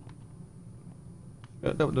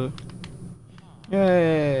 Yeah, that would do.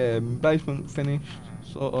 Yeah, basement finished,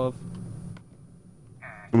 sort of.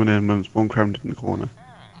 Coming in, and spawn crammed in the corner.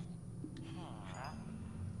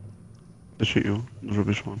 I'll shoot you, the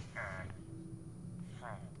rubbish one.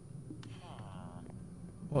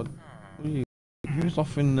 What? You was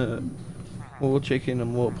off in more chicken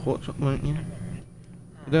and more pork chop, weren't you?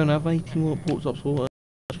 You don't have 80 more pork chops or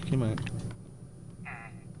chicken, mate.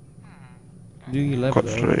 Do your level Got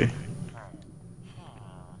though. 3.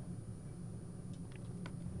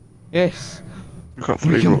 Yes! We've got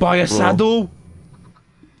 3 We can buy a raw. saddle!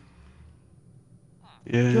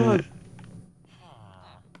 Yeah. Go!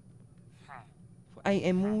 For 8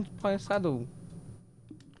 emeralds, buy a saddle.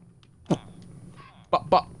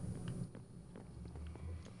 But.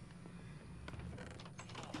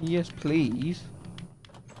 Yes, please.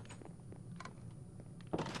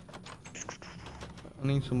 I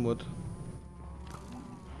need some wood.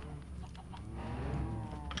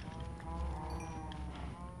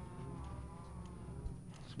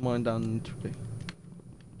 It's mine down in the tree.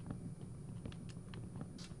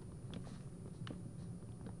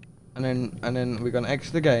 And then we're gonna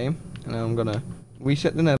exit the game, and then I'm gonna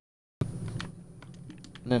reset the nether, and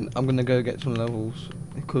then I'm gonna go get some levels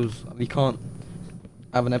because we can't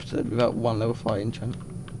have an episode without 1 level 5 enchant.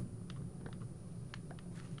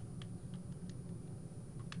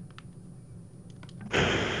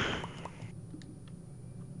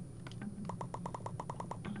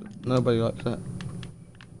 Nobody likes that.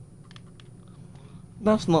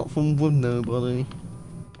 That's not from wood, nobody.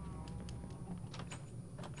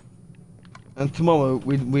 And tomorrow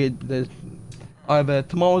we there's either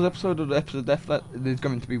tomorrow's episode or the episode of Death that there's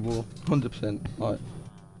going to be war, 100%. Like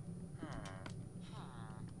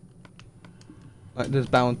there's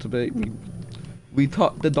bound to be. We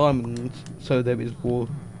topped the diamonds, so there is war.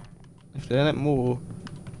 If there ain't more,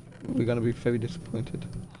 we're gonna be very disappointed.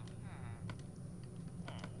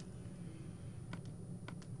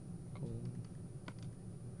 Cool.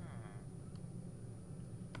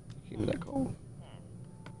 Give me that coal.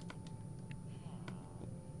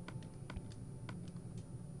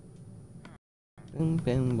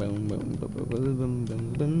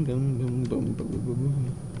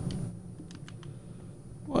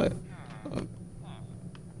 What?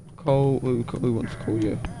 Cole, who wants to call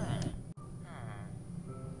you?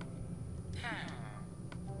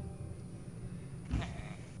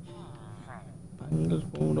 Bangers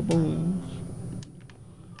for the bones.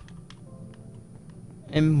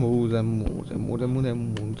 Emeralds, emeralds, emeralds, emeralds,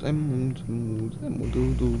 emeralds, emeralds, emeralds,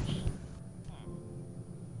 emeralds.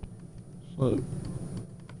 So,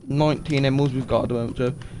 19 emeralds we've got at the moment,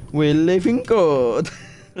 so we're living good.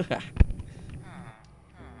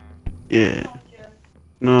 Yeah.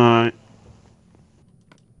 No.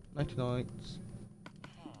 99.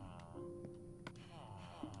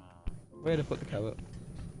 Where to put the carrot?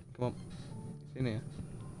 Come on. It's in here.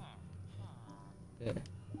 Yeah.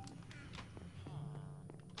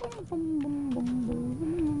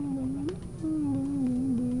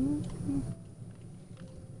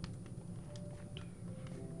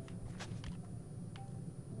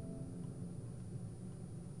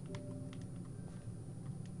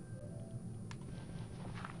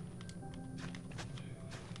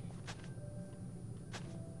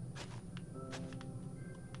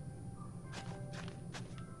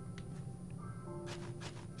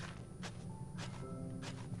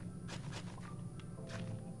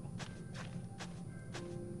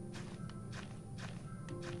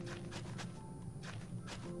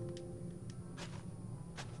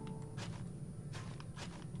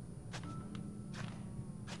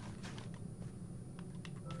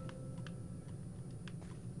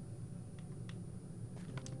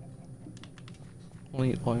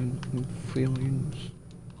 Only iron and 3 irons.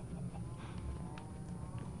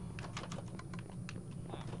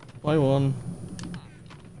 Buy 1.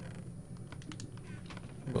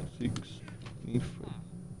 I've got 6. Need 3.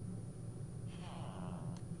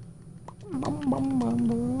 Boom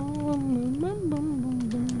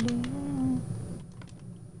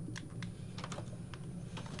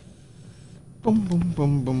boom boom boom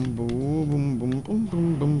boom boom boom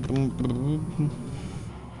boom boom boom boom.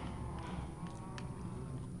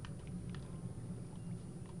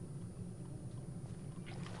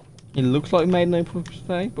 It looks like we made no progress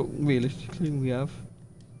today, but realistically we have.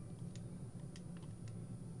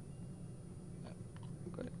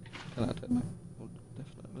 Okay. 10 out of 10, mate. Oh,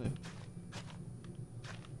 definitely.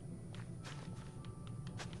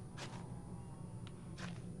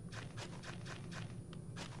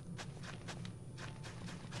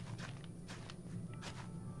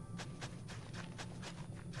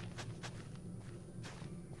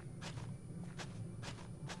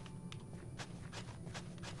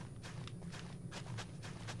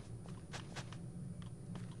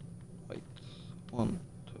 Wait. 1,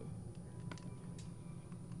 2.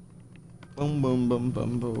 Boom, boom, boom,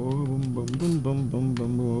 boom, boom, boom, boom, boom, boom,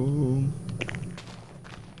 boom, boom.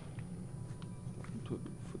 1, 2,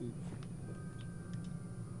 3,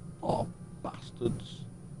 4. Oh, bastards.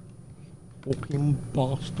 Fucking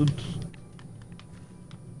bastards.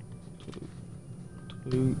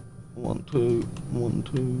 2, 1, 2, 1,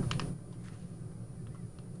 2.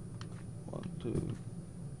 1, 2. 2,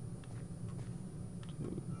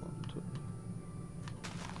 1, 2.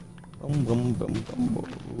 Boom, boom, boom, boom, boom,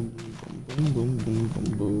 boom, boom, boom, boom,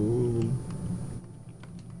 boom.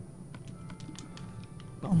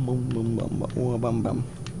 Bum, boom, boom, bum, bum, oh, bum, bum.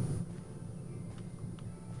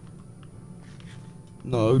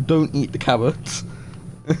 No, don't eat the carrots.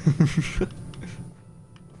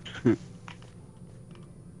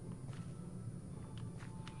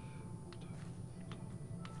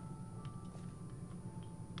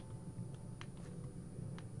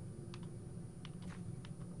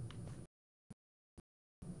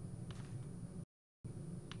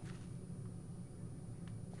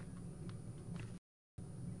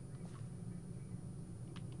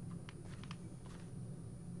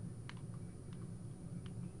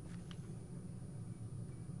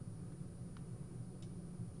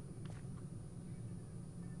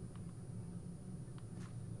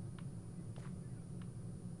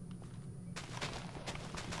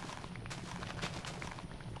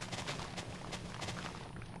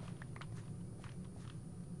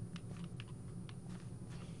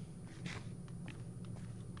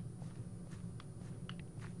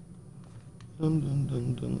 Dun, dun,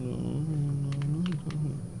 dun, dun, dun, dun,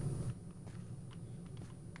 dun.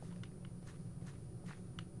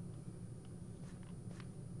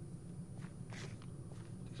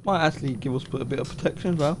 This might actually give us a bit of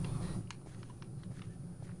protection as well.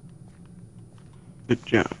 Good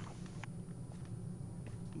job.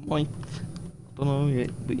 Might. Don't know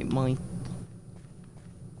yet, but it might.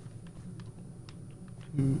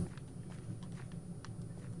 2.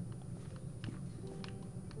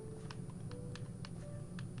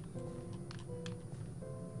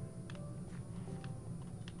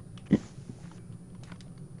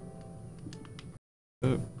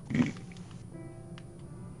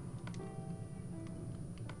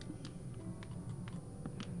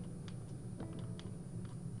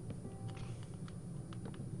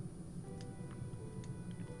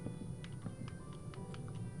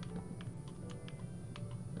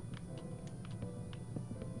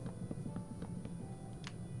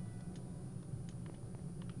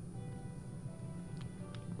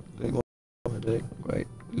 Great,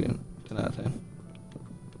 brilliant. 10 out of 10.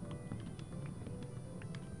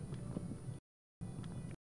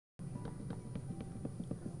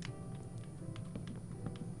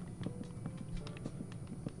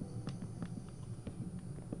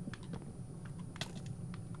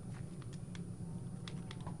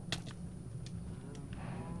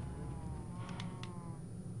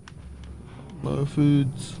 No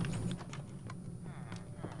foods.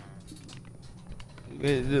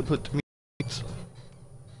 Where did it put the meat?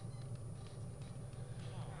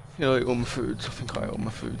 I ate all my foods. I think I ate all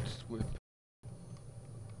my foods. Whip.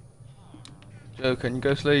 Joe, can you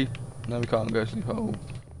go sleep? No, we can't go sleep. Oh,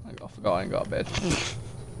 I forgot I ain't got a bed.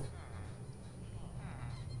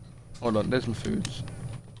 Hold on, there's my foods.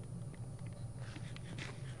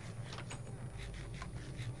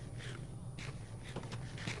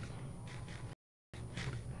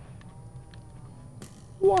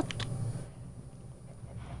 What?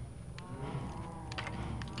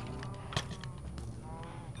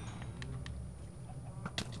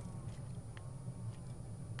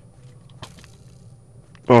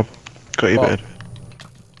 Bob, got your Bob. bed.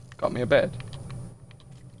 Got me a bed.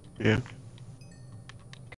 Yeah.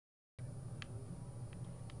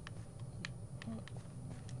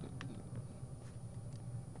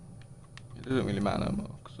 It doesn't really matter no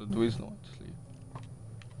more, because there is no one to sleep.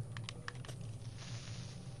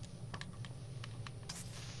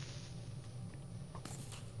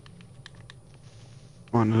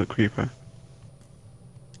 One another creeper.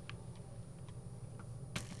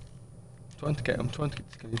 I'm trying to get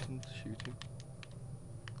the skeleton to shoot him.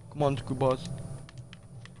 Come on, Scoobas.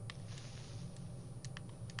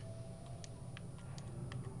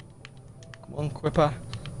 Come on, Quipper.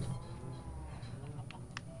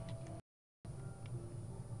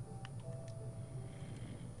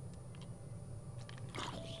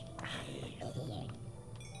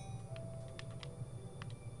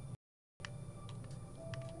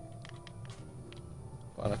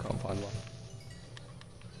 Fine, I can't find one.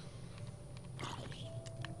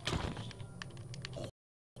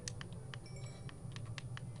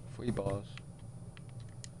 Three bars.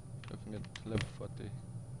 So I can get to level 40.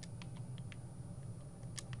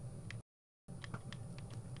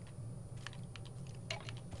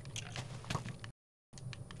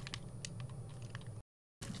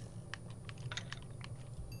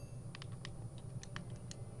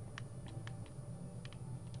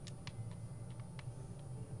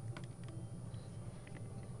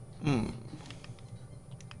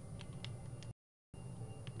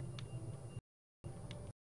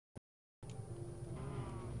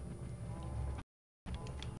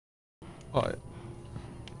 Right.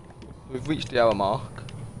 We've reached the hour mark.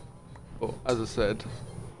 But as I said,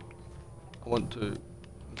 I want to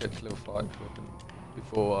get to level 5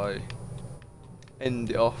 before I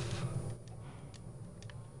end it off.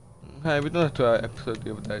 Hey, we done a 2-hour episode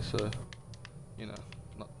the other day, so you know,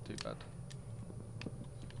 not too bad.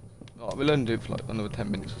 Right, we'll only do it for like another 10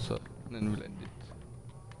 minutes or so, and then we'll end it.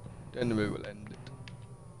 Then we will end it.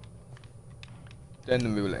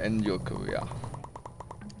 Then we will end your career.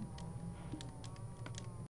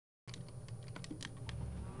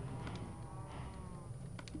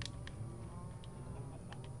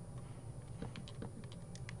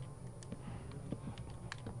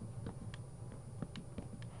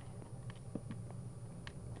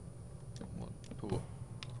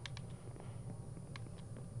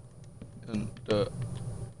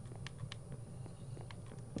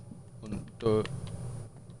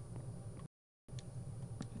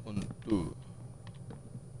 Undo.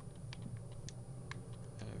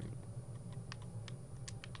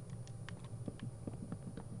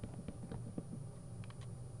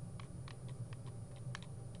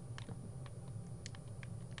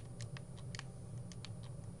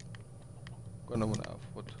 Gonna run out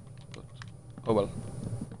of wood, but oh well.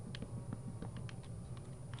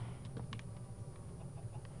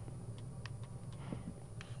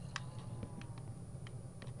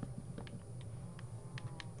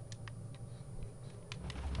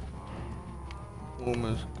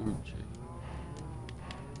 Almost Gucci.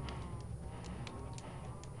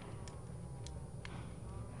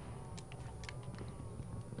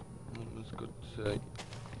 I'm almost good to say.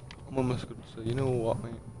 I'm almost good to say. You know what,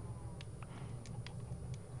 mate?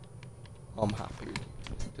 I'm happy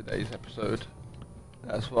with today's episode.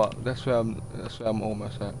 That's where I'm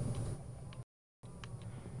almost at.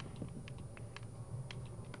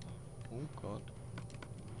 Oh God.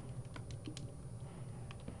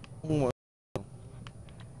 Almost.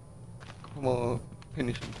 Couple more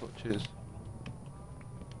finishing touches.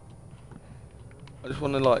 I just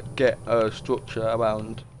want to like get a structure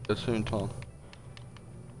around the soon time.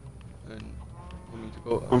 And we need to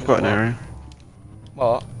go. I've got an area.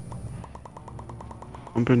 What?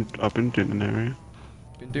 I've been doing an area.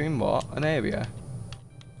 Been doing what? An area?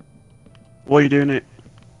 Why are you doing it?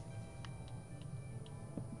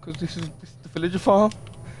 Because this is the villager farm.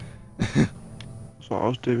 That's what I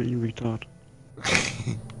was doing, you retard.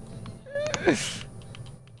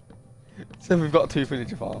 So we've got 2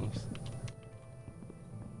 villager farms.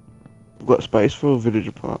 We've got space for a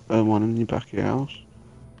villager part, one in the back of your house.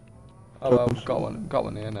 Oh well, we've got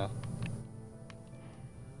one here now.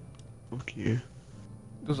 Fuck you.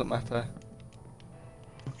 Doesn't matter.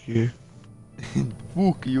 Fuck you.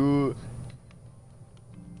 Fuck you.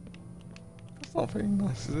 That's not very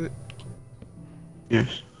nice, is it?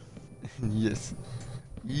 Yes. Yes.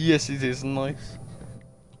 Yes, it is nice.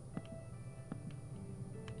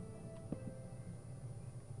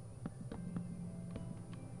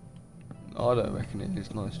 I don't reckon it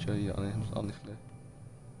is nice, Joe, honestly.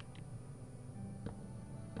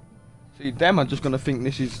 See, them are just gonna think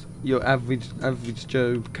this is your average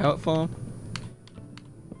Joe carrot farm.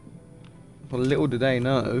 But little do they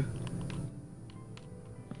know.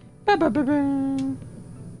 Ba -ba -ba -ba.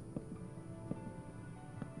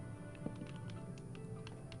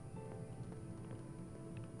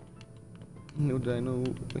 Little do they know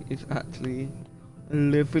it's actually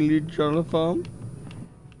a village on a farm.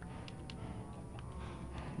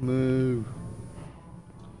 Move.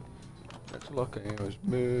 That's all I can hear is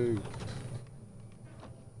move.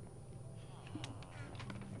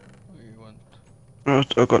 What do you want?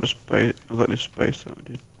 I got the space. I got this space that I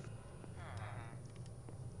did.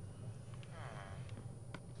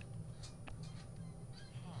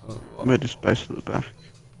 made a space at the back.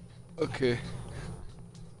 Okay.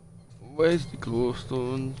 Where's the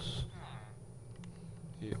glowstones?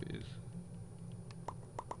 Here it is.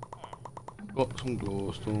 Got some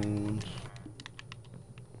glowstones.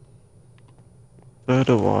 So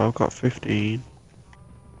do I. I've got 15.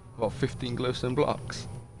 What, 15 glowstone blocks?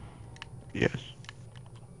 Yes.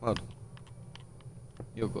 Well done.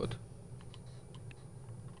 You're good.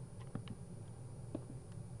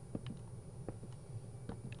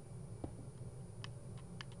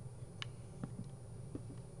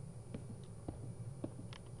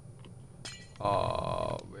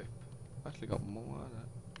 Ah, rip. Actually got more out of that.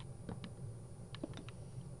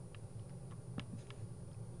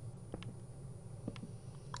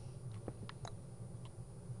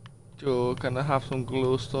 Joe, can I have some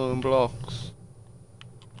glowstone blocks?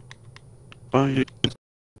 Oh, you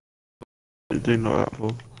didn't like that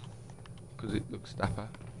for? Because it looks dapper.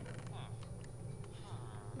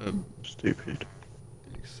 Stupid.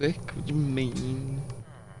 Sick? What do you mean?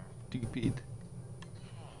 Stupid.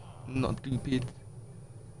 Not stupid.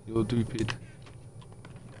 You're stupid.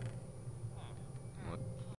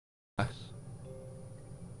 Yes.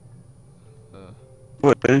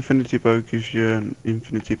 What, the infinity bow gives you an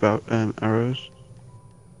infinity bow, arrows?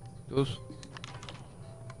 Does?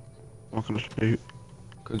 What can I shoot?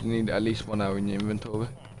 Because you need at least 1 hour in your inventory.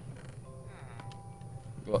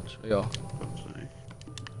 Watch. Yeah. God's sake.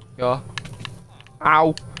 Yeah.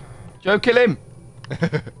 Ow! Joe, kill him!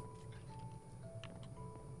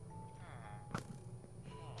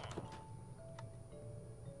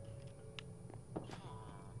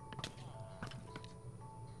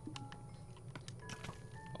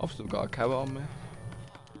 I've still got a carrot on me.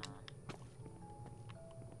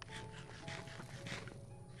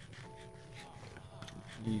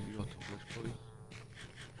 Easy lot of flesh, boy.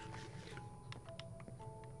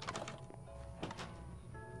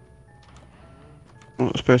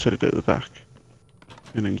 Well, I suppose I'd go at the back.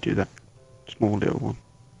 And then you do that small little one.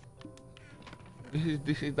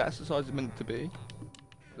 That's the size it's meant to be.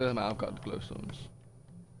 Doesn't matter, I've got the glowstones.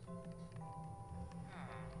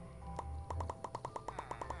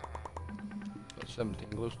 Got 17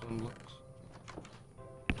 glowstone blocks.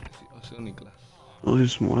 I see only glass. Oh, this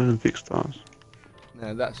is smaller than big stars.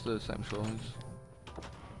 No, that's the same size.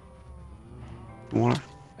 Smaller?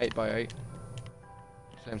 8 by 8.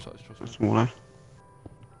 Same size, trust me. Smaller?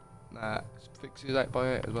 Nah, Fixie's 8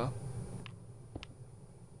 by 8 as well.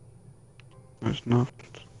 No, it's not.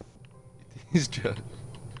 It is just.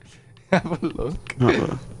 Have a look. Not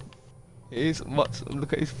that. It is.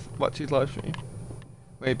 Look at watch his live stream.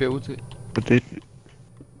 Where he builds it. I did.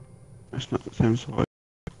 It's not the same size.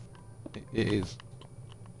 It is.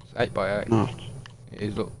 It's 8 by 8. Not. It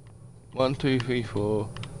is, look. 1, 2, 3, 4.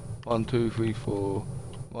 1, 2, 3, 4.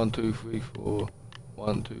 1, 2, 3, 4.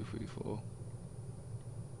 1, 2, 3, 4.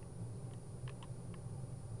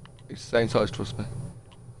 It's the same size, trust me.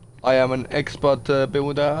 I am an expert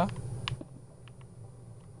builder.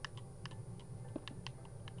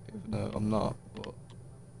 No, I'm not, but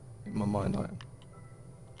in my mind I am.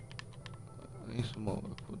 I need some more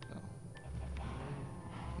wood now.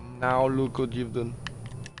 Now look what you've done.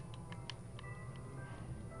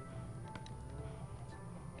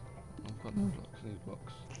 I've got no blocks, I need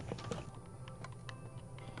blocks.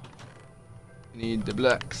 I need the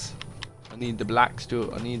blacks. I need the blacks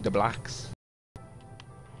too, I need the blacks.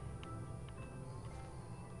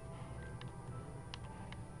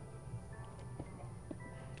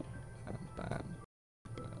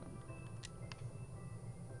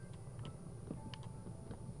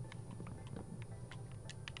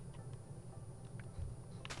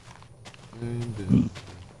 Bam, bam.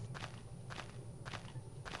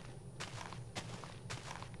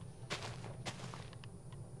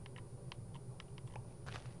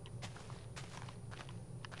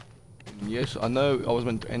 Yes, I know I was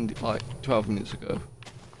meant to end it like 12 minutes ago,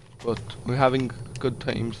 but we're having good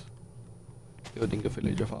times. Building a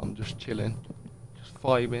villager farm, just chilling, just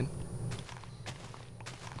vibing.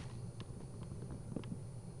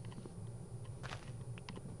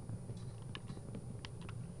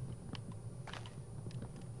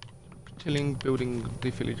 Chilling, building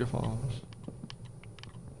the villager farms.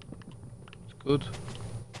 It's good.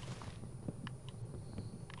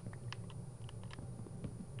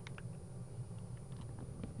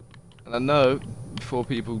 And I know, before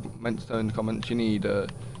people meant to know in the comments, you need a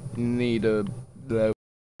low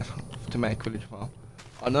to make a village farm.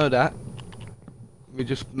 I know that. We're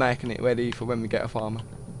just making it ready for when we get a farmer.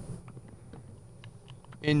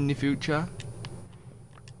 In the future.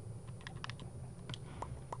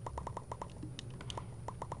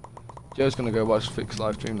 Joe's gonna go watch Fix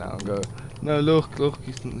live stream now and go, No, look,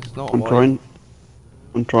 it's not I'm white. trying.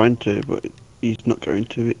 I'm trying to, but he's not going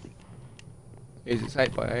to it. It's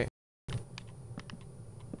 8 by 8.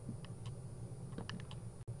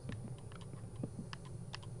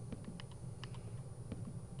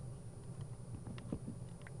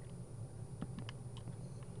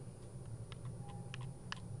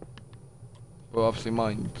 Well, obviously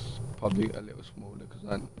mine's probably a little smaller because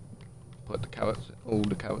I didn't put the carrots, all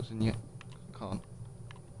the carrots in yet. I can't.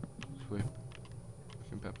 Swim.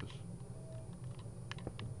 Peppers.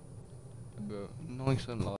 But nice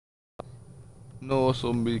and light. No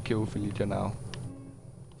zombie kill villager now.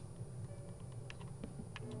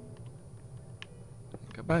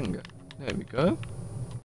 Kabanga. There we go.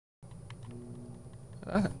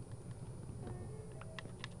 That.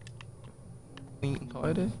 Neat and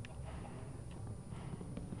tidy.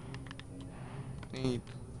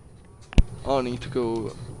 I need to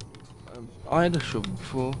go. I had a shovel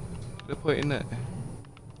before. Did I put it in there?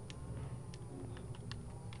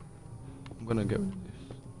 I'm gonna get rid of this.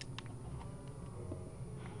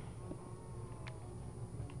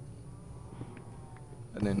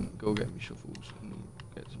 And then go get me shovels and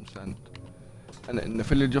get some sand. And then the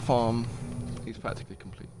villager farm is practically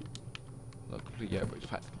complete. Not complete yet, but it's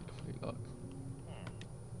practically complete. Like.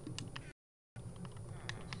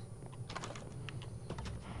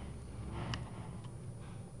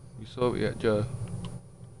 You saw it yet, Joe?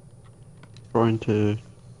 Trying to.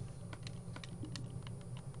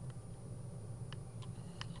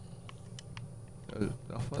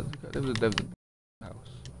 There was a house.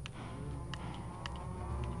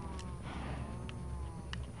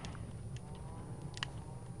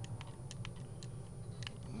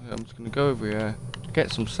 I'm just gonna go over here,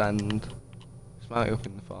 get some sand, smelt it up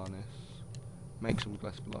in the furnace, make some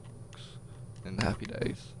glass blocks, and happy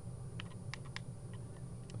days.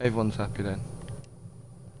 Everyone's happy then.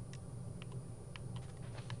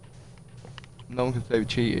 No one can say we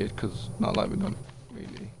cheated, because not like we've done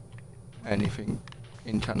really anything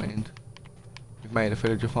enchanted. We've made a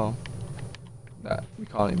villager farm that we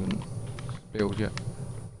can't even build yet.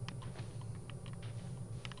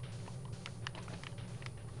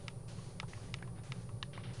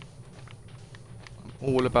 I'm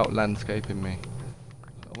all about landscaping me.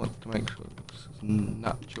 I want to make sure it looks as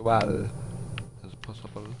natural as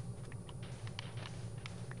possible.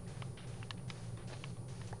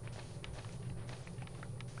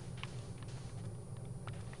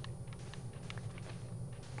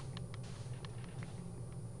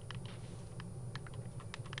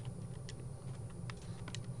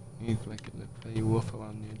 You need to make it look very rough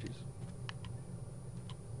around the edges.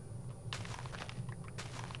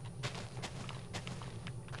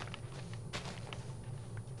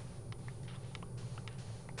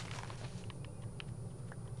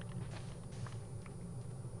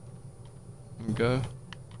 There we go.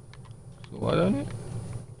 So why don't it?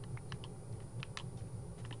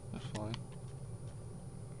 That's fine.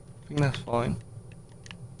 I think that's fine.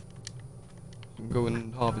 I can go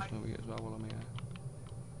and harvest my wheat as well while I'm here.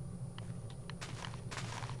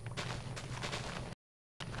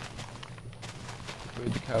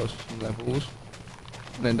 The cows for some levels,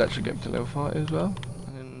 and then that should get me to level 5 as well,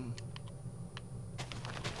 and then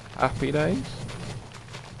happy days.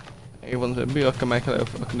 Everyone's happy. I can make a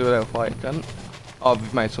level, I can do a level 5 again.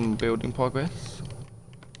 I've made some building progress.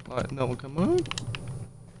 Like no one can move.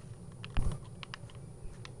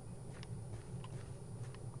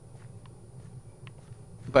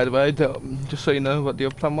 By the way, just so you know what the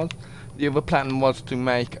other plan was. The other plan was to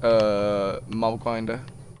make a mob grinder.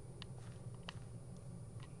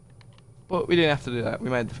 But we didn't have to do that, we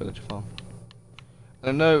made the villager farm.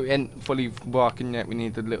 And I know it ain't fully working yet, we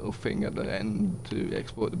need a little thing at the end to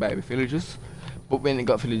export the baby villagers. But we ain't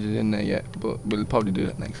got villagers in there yet, but we'll probably do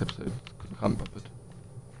that next episode, because I can't be bothered.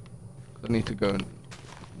 I need to go and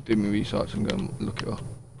do my research and go and look it up.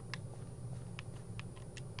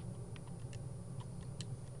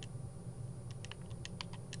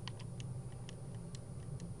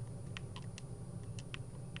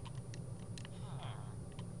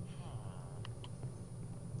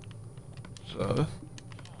 So,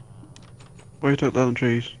 Why you took down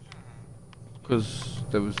trees? because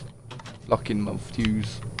there was blocking my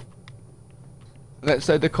views. Let's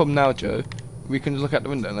say they come now, Joe. We can just look out the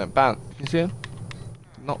window and then bam. You see them?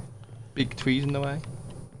 Not big trees in the way.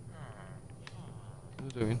 What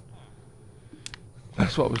was I doing?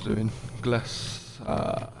 That's what I was doing. Glass.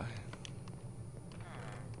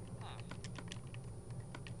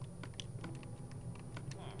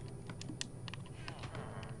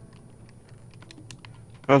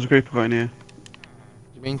 How's a creeper got in here?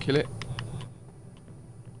 You mean kill it?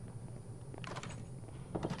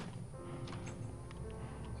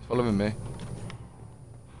 Following me.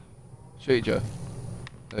 Shoot Joe.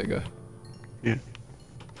 There you go. Yeah.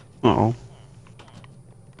 Uh-oh.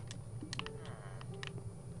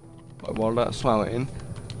 But while that's smiling,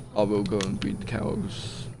 I will go and breed the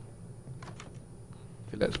cows.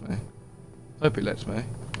 If it lets me. Hope it lets me.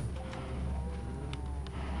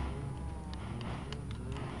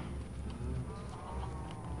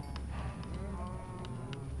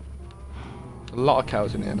 A lot of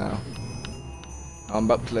cows in here now. I'm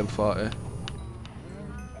up to level 40.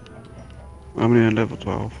 I'm only on level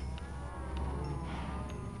 12.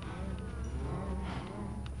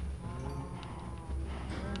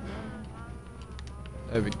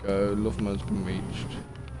 There we go, Loveman's been reached.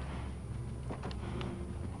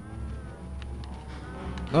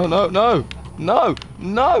 No, no, no! No!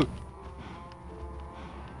 No!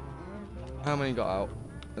 How many got out?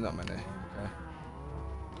 Not many, okay.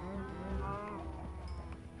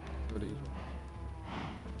 Goodies.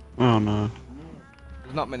 Oh no.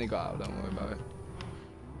 There's not many got out, don't worry about it.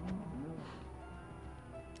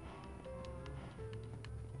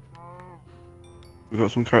 We've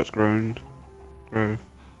got some carrots grown. Grow.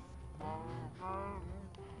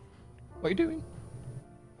 What are you doing?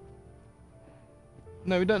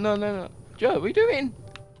 No, we don't. No, no, no. Joe, what are you doing?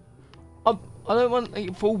 I don't want to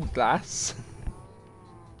eat full glass.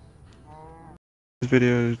 There's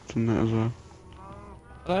videos on that as well.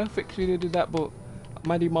 I know Fix Video did that, but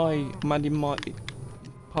Maddie might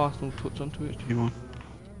personal touch onto it. You want?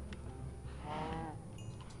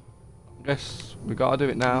 Guess we gotta do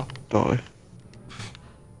it now. Die.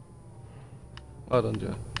 Well done,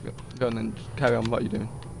 Joe. Go on then, just carry on what you're doing.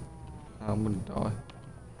 I'm gonna die.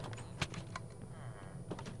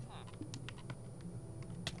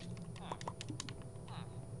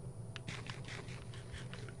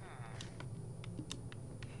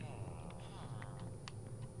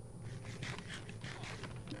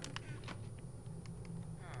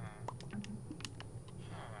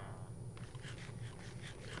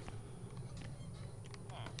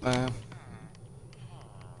 Um,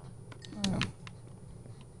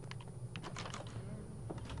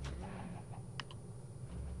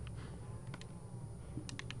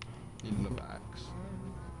 need another axe.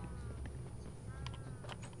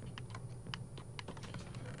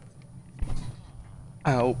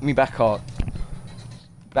 Ow, me back hurt.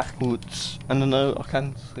 Backwards. And I know I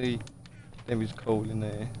can see there is coal in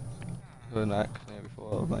there. There's an axe there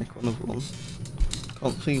before I make one of one.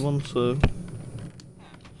 Can't see one, so.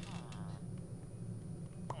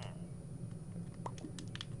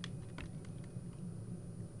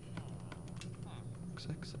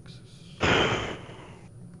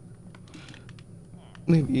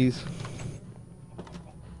 Maybe he's.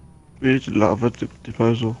 We need lava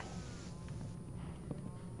disposal.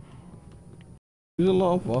 There's a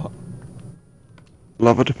lot of what?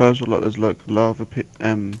 Lava disposal, like there's like lava pit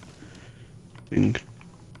thing.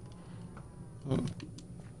 Hmm.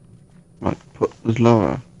 Like there's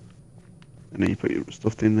lava. And then you put your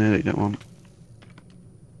stuff in there that you don't want.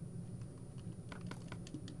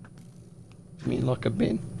 You mean like a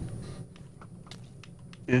bin?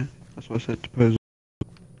 Yeah, that's what I said, disposal.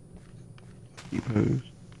 Depose.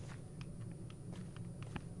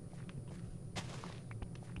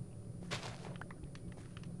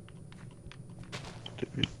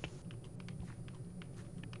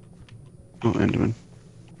 Not Enderman.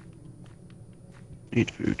 Eat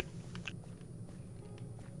food.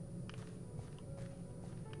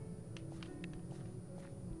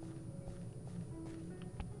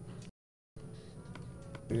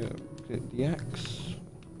 Yeah, get the axe.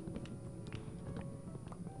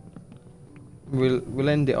 We'll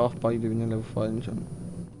end it off by doing a level 5 jump.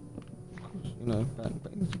 You know,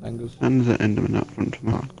 bangers. And there's an Enderman up front from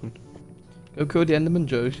Harcourt. Go kill the Enderman,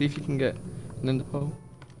 Joe. See if you can get an Ender pearl.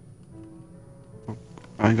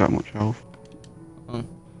 I ain't got much health. Oh.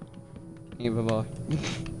 Neither have I.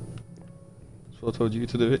 So I told you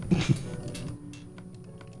to do it.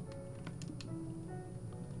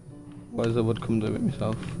 Otherwise I would come do it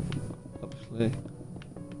myself. Obviously.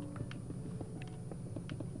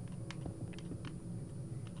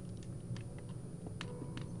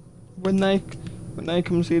 When they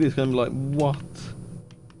come see this, gonna be like, what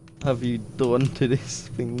have you done to this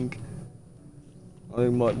thing?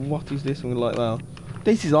 I'm like, what is this? And we're like, well,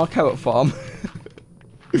 this is our carrot farm.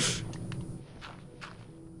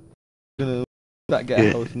 Gonna that get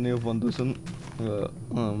a house and the other one doesn't. But,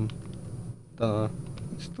 don't know.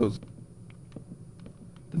 It just does.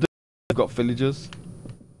 They've got villagers.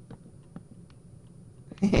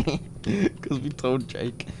 Because we told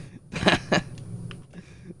Jake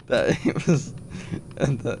that it was,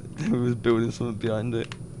 and that he was building something behind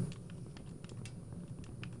it.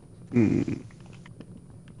 Hmm.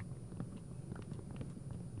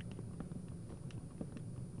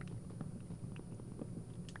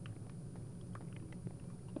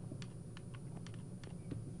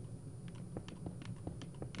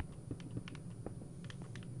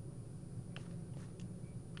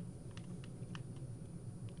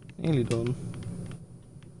 Nearly done.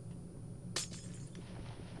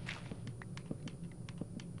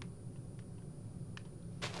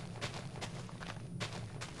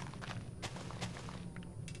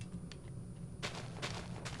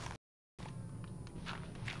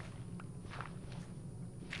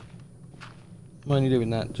 I'm only doing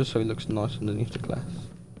that just so it looks nice underneath the glass.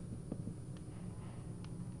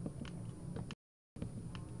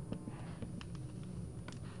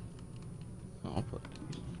 I'll put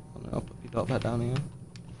the dot pad down here.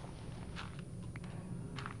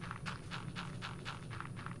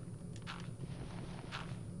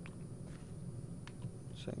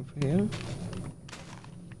 Same for here.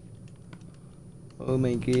 Oh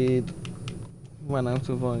my god. Ran out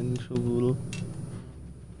of iron shovel.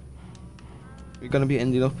 We're gonna be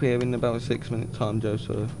ending up here in about a 6-minute time, Joe,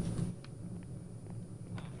 so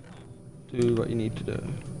do what you need to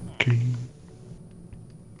do. Okay.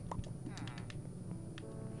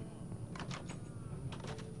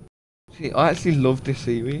 See, I actually love this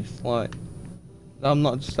series. Like, I'm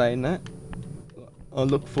not just saying that. I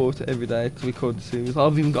look forward to every day to record the series.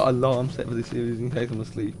 I've even got an alarm set for the series in case I'm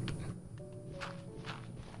asleep.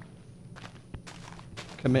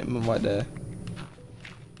 Commitment right there.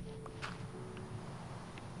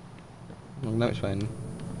 Oh, no, it's fine.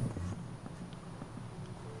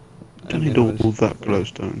 Don't need all that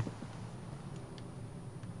glowstone.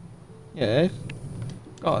 Yeah.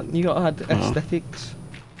 You gotta add Oh. aesthetics.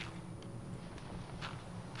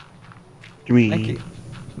 Do you mean?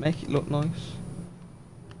 Make it look nice.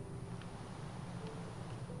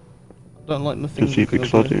 I don't like nothing. Can see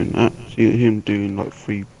Pixar doing that. See him doing like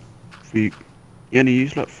three. He only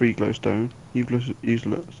used like 3 glowstone. You've used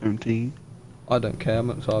like 17. I don't care how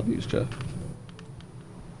much I've used, Joe.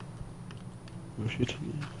 Oh shit.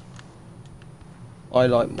 I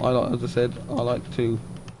like, as I said, I like to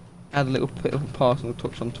add a little bit of a personal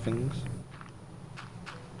touch onto things.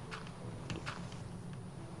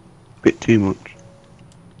 Bit too much.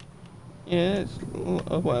 Yeah, it's,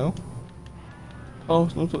 well,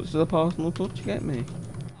 personal touch is a personal touch, you get me?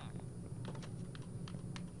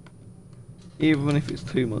 Even if it's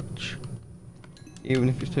too much. Even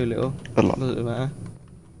if it's too little. A lot. Doesn't matter.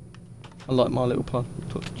 I like my little personal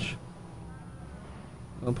touch.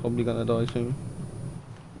 I'm probably gonna die soon.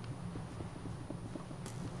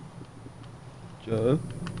 Joe?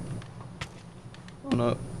 Oh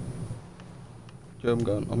no. Joe, I'm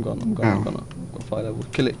gone. I'm gone. I've got 5 levels.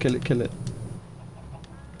 Kill it, kill it, kill it.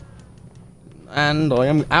 And I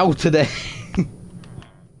am out today.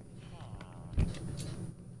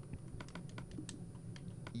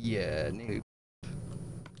 Yeah, new.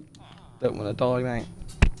 Don't wanna die, mate.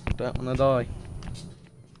 Don't wanna die.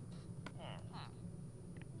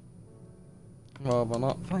 Rather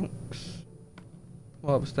not, thanks.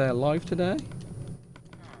 Rather stay alive today.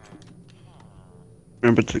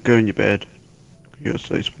 Remember to go in your bed. You gotta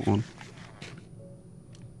stay spawn.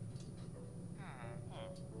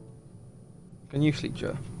 Can you sleep,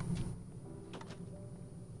 Joe?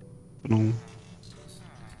 No.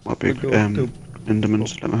 Might be Go,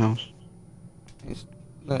 Enderman's at my house. It's,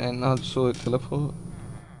 and I just saw it teleport.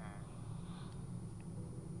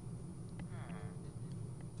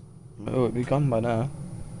 Oh, it'd be gone by now.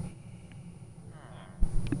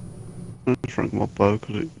 I just rank my bow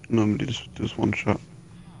because it normally just does 1 shot.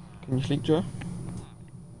 Can you sleep, Joe?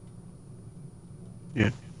 Yeah.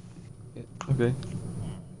 Yeah. Okay.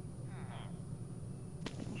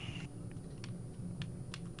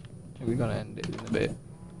 We're gonna end it in a bit.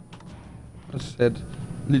 As I said,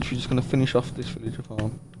 literally just gonna finish off this villager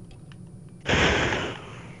farm.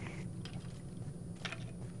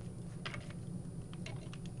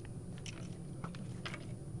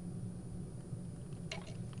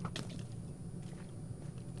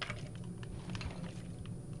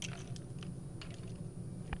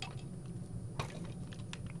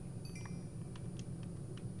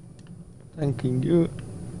 Thanking you.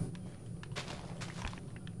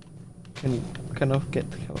 Can I get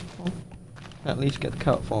the carrot farm? At least get the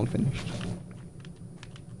carrot farm finished.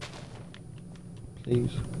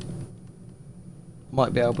 Please.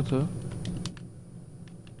 Might be able to.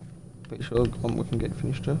 Pretty sure we can get it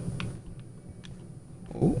finished too.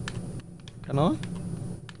 Oh, can I?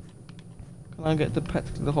 Can I get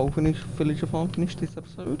practically the whole villager farm finished this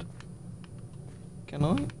episode? Can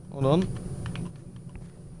I? Hold on.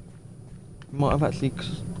 Might have actually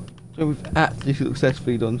So we've actually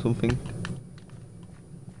successfully done something.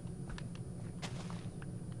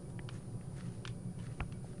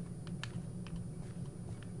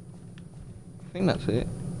 I think that's it.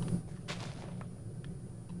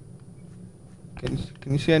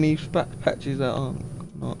 Can you see any patches that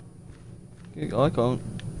aren't not? I can't.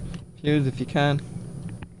 Use if you can.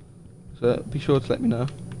 So be sure to let me know,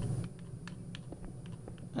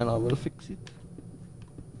 and I will fix it.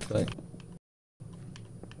 Okay.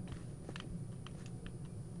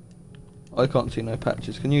 I can't see no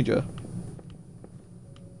patches. Can you, Joe?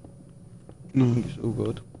 No. It's all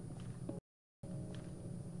good.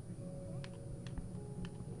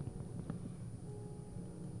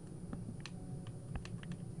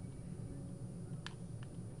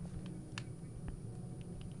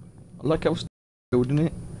 I like how we're still building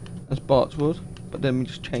it as Bart's but then we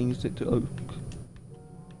just changed it to oak.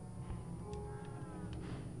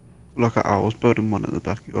 Like I was building one at the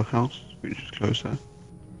back of your house, which is closer.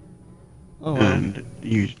 Oh well. And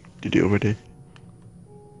you did it already.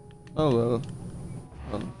 Oh well.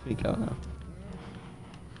 I'll freak out now.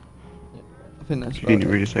 Yeah, I think that's You right.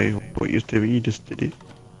 didn't really say what you was doing, you just did it.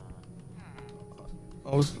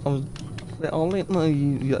 I was I'll let know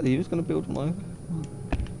you was gonna build my.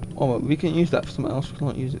 Oh well, we can use that for something else. We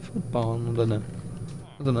can't use it for the barn. I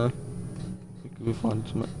don't know. We could find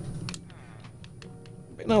something.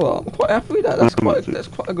 But you know what? I'm quite happy with that. That's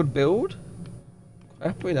quite a good build. Quite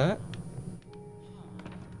happy with that.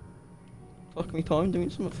 Taking me time doing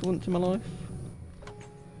something for once in my life.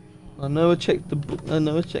 I know I checked the book. I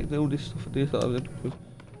know I checked all this stuff.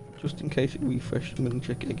 Just in case it refreshed. I'm gonna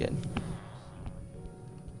check it again.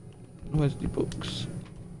 Where's the books?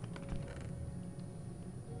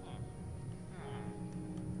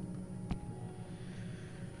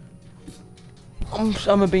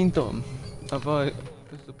 Am I being dumb? Have I?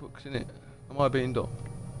 There's the books in it. Am I being dumb?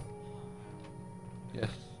 Yes.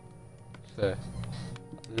 It's there.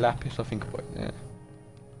 Lapis, I think about it. Yeah.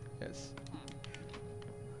 Yes.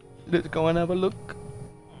 Let's go and have a look.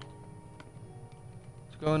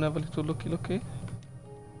 Let's go and have a little looky.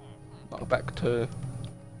 Now back to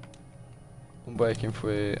Unbreaking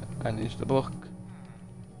Free and into the book.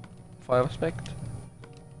 Fire Aspect.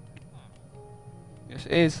 Yes,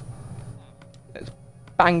 it is. Let's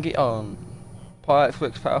bang it on. Pirates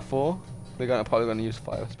Works Power 4. We're probably gonna use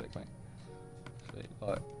Fire Aspect, mate. So,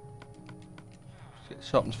 like, get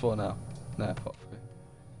sharpness 4 now. No, pot 3.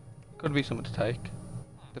 Could be something to take.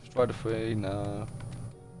 Destroyer 3, no.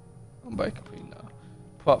 Unbreaking Free, no.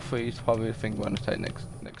 Pot 3 is probably the thing we're gonna take next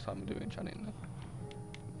time we do enchanting.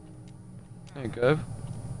 There you go.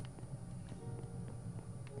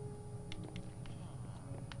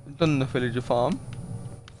 We've done the villager farm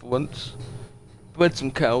for once. Bred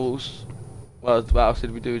some cows. Well, what else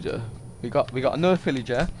did we do, Joe? We got another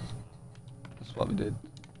villager. That's what we did.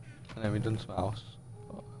 And then we done some else.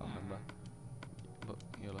 Oh, I can't remember. But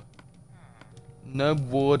yellow. No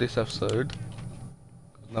war this episode.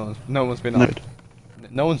 No one's been on.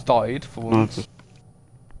 No one's died for once. No.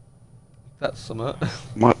 That's summer.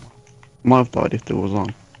 Might have died if there was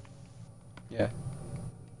on. Yeah.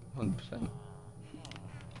 100%.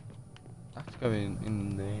 That's going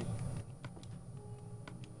in the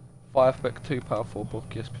Fire Spec 2 Power 4 book,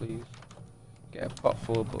 yes please. Get a Pot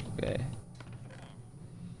 4 book, yeah.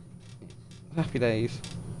 Happy days.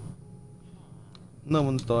 No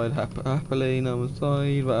one's died happily, no one's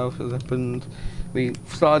died. What else has happened? We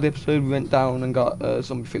started the episode, we went down and got a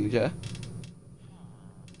zombie villager.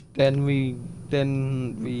 Then we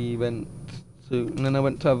went to, and then I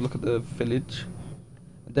went to have a look at the village.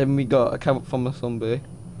 Then we got a carrot from a zombie.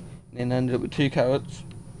 And then ended up with 2 carrots.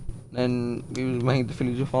 Then we made the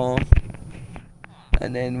villager farm.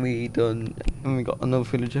 And then we got another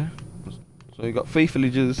villager. So we got 3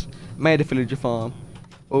 villagers, made a villager farm.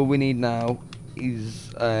 All we need now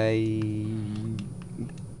is a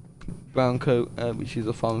brown coat, which is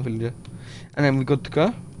a farm villager. And then we're good to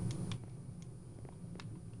go.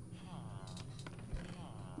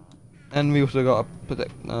 And we also got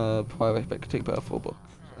a private spectator Power 4 book.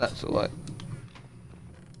 That's alright.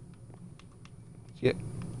 Yep.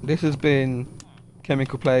 This has been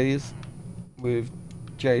Chemical Plays with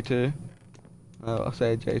J2. I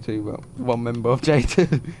say J2, well, one member of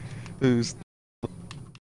J2 who's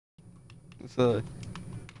so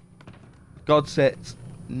God set's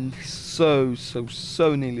so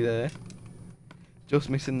nearly there. Just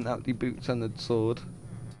missing out the boots and the sword.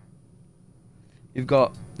 You've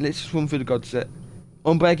got, let's just run through the God set.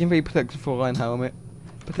 Unbreaking 3 Protection 4 Iron Helmet.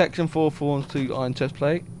 Protection 4 Thorns 2 Iron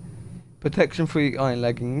Chestplate. Protection 3 Iron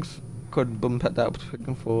Leggings. Could bump at that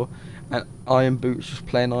Protection 4. And Iron Boots, just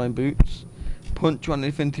plain Iron Boots. punch on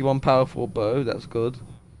Infinity 1 powerful bow, that's good.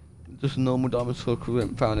 Just a normal diamond sword, 'cause we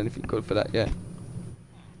haven't found anything good for that yet.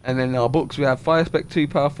 And then in our books we have Fire Spec 2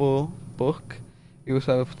 powerful book. We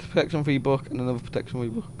also have a protection 3 book and another protection 3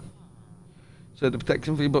 book. So the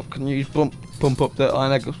protection 3 book can use bump up the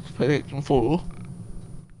Iron Egg protection 4.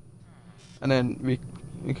 And then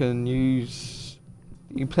we can use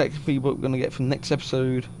the protection 3 book we're gonna get from next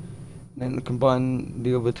episode. And then combine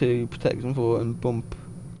the other two, protection 4 and bump.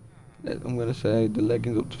 I'm gonna say the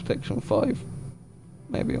leggings up to protection 5.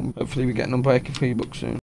 Maybe. Hopefully we get an Unbreaking 3 book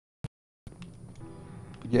soon.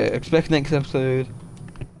 But yeah, expect next episode.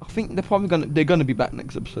 I think they're gonna be back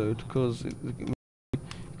next episode because we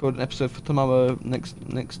got an episode for tomorrow.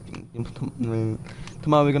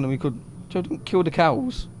 Tomorrow we're gonna don't kill the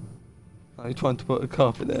cows. Are you trying to put a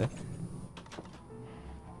carpet there?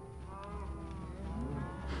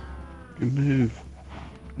 Move.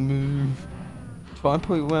 Try and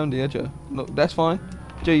put it around the edge. Look, that's fine.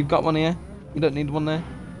 Joe, you've got one here. You don't need one there.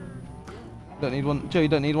 You don't need one. Joe, you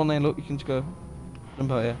don't need one there. Look, you can just go.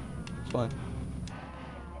 Jump out here. It's fine.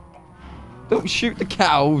 Don't shoot the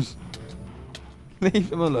cows.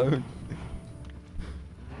 Leave them alone.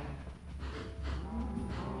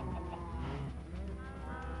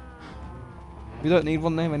 You don't need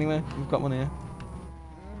one there anyway. We've got one here.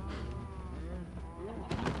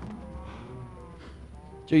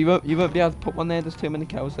 Joe, you won't be able to put one there. There's too many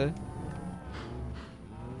cows there.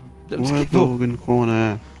 What dog in the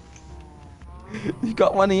corner? You've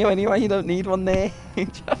got one here anyway. You don't need one there.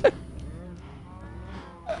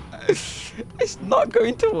 It's not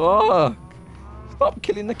going to work. Stop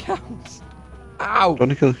killing the cows. Ow! Trying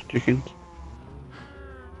to kill chickens.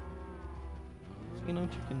 You know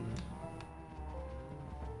chickens.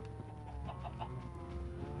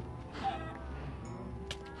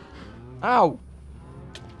 Ow!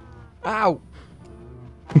 Ow!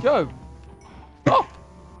 Joe! Stop!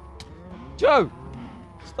 Joe!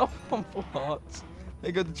 Stop on full hearts.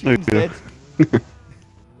 There go the chicken's dead.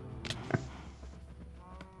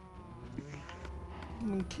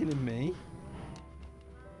 You're killing me.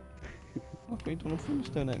 I've made one of the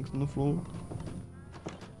stone axe on the floor.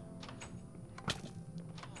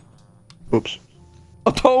 Oops.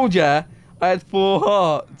 I told ya! I had 4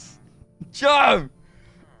 hearts! Joe!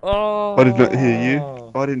 Oh! I did not hear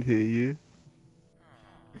you. I didn't hear you.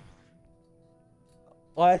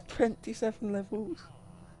 I had 27 levels.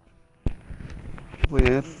 We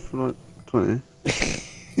had like 20.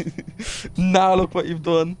 Now look what you've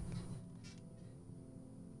done.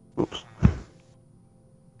 Oops.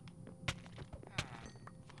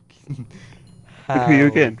 How? Look at you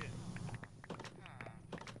again.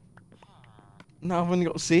 No, I've only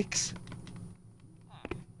got 6.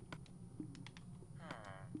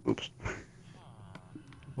 Oops.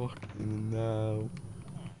 Fucking no.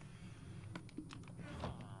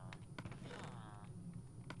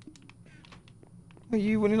 Are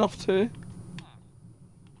you running off too?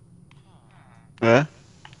 Yeah?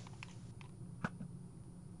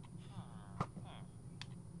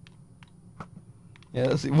 Yeah,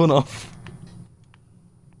 that's it. Run off.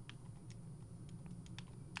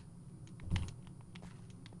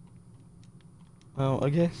 Well, I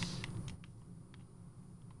guess.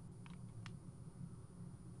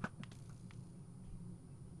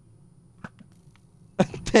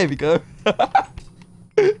 There we go.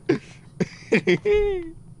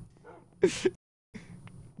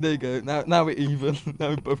 There you go. Now we're even. Now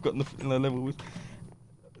we've both got no levels.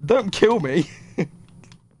 Don't kill me.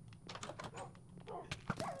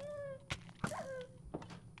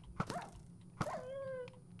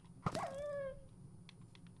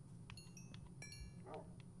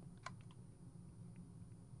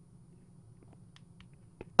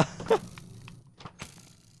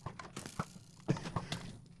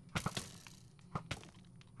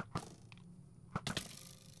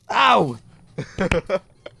 Ow!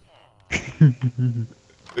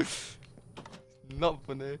 Not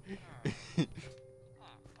funny.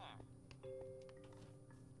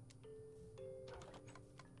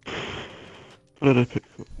 What did I pick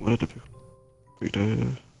up? What did I pick up? Picked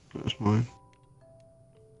that. That was mine.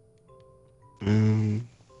 I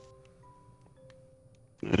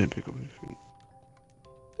didn't pick up anything.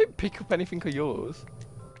 Didn't pick up anything of yours.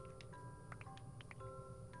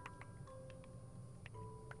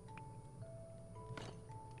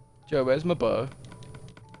 Joe, where's my bow?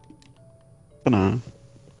 Dunno.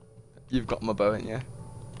 You've got my bow, ain't you?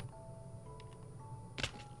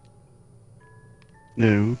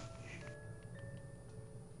 No.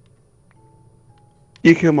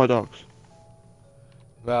 You kill my dogs.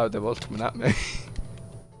 Wow, they was coming at me.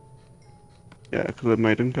 Yeah, because I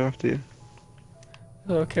made them go after you.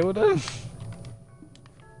 Okay, well done.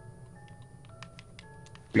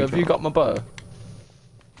 So have you got my bow?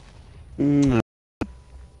 No.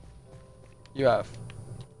 You have.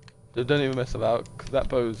 So don't even mess about, because that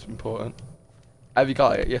bow's important. Have you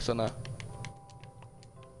got it? Yes or no?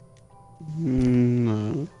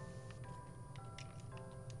 No.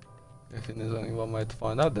 I think there's only one way to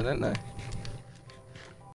find out, then, isn't there?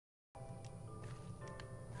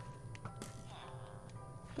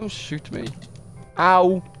 Don't shoot me.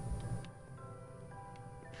 Ow!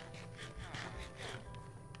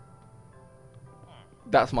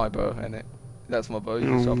 That's my bow, ain't it? That's my bow, you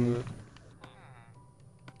can stop me with.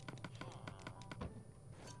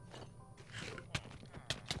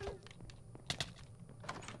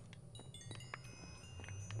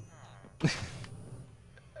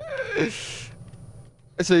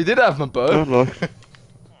 So you did have my bow? Like.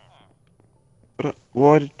 But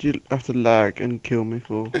why did you have to lag and kill me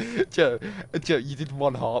for? Joe, you did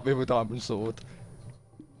one heart with a diamond sword.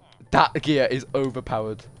 That gear is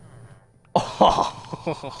overpowered.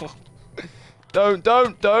 Oh. Don't!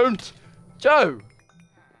 Joe!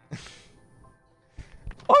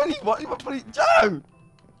 Only what? Joe!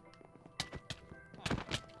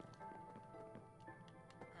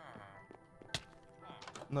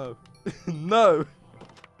 No. No!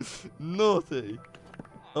 Naughty!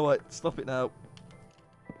 Oh wait, stop it now.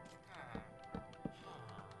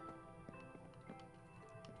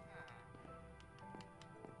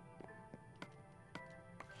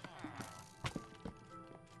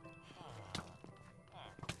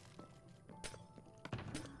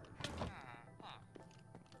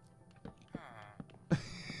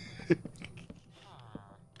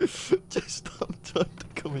 Just stop trying to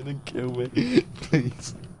come in and kill me,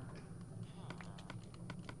 please.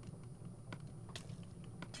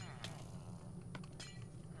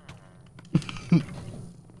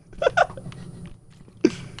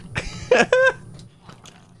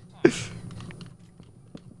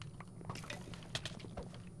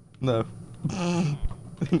 No.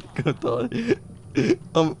 Gonna die.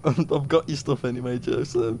 I've got your stuff anyway, Joe,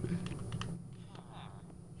 so.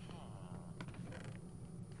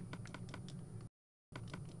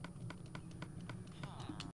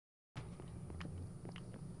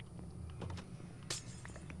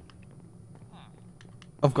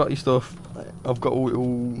 I've got your stuff. I've got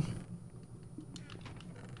all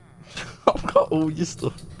I've got all your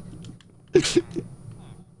stuff.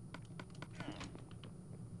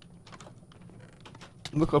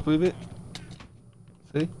 Look up with it.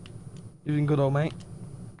 See? You've been good, old mate.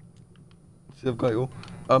 See, I've got it all.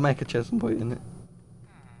 I'll make a chest and put it in it.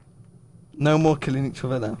 No more killing each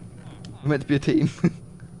other now. We're meant to be a team.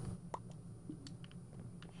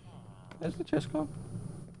 Where's the chest gone?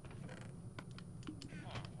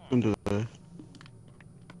 Under there.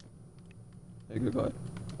 There you go, guy.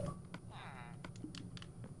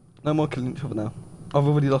 No more killing each other now. I've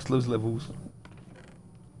already lost those levels.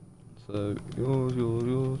 So,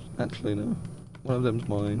 yours. Actually, no. One of them's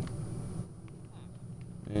mine.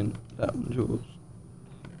 And that one's yours.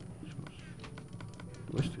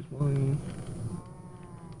 The rest is mine.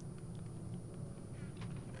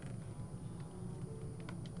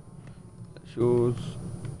 That's yours.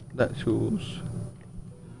 That's yours.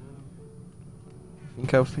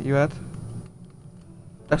 Anything else that you had?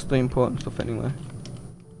 That's the important stuff anyway.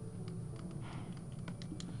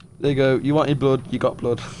 There you go, you wanted blood, you got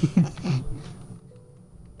blood.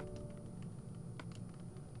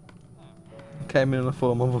 Came in the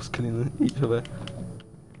form of us killing each other.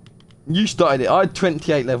 You started it, I had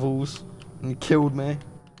 28 levels, and you killed me.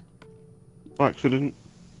 Accident.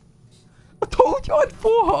 I told you I had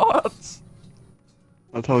 4 hearts!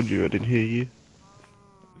 I told you I didn't hear you.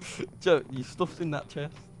 Joe, your stuff's in that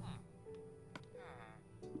chest.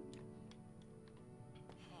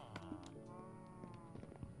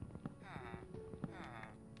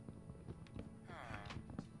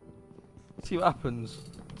 See what happens.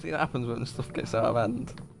 See what happens when the stuff gets out of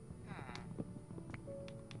hand.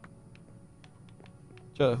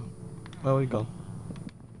 Joe, where are you gone?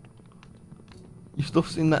 Your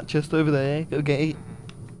stuff's in that chest over there. Go get it.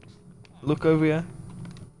 Look over here.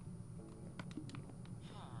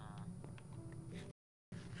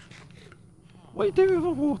 What are you doing with a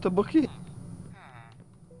water bucket?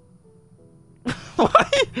 Why?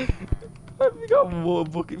 What have you got a water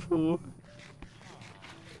bucket for?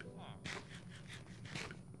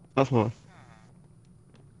 That's mine.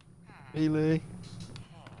 Really?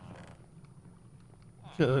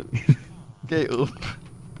 Shut Get up.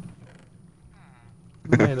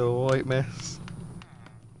 Made a white mess.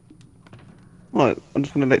 Right, I'm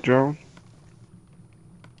just gonna let drown.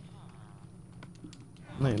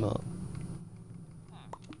 No, you're not.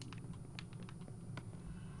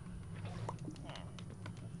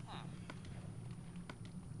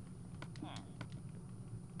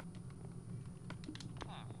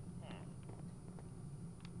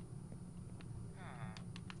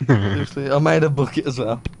 Seriously, I made a bucket as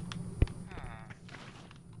well.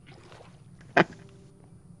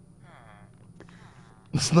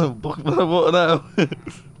 It's no bucket, no water now.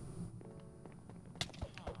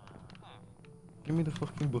 Give me the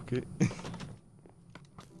fucking bucket.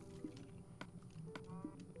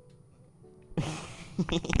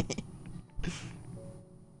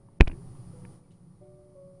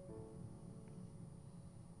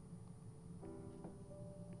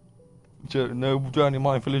 No drowning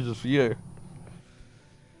mine villagers for you.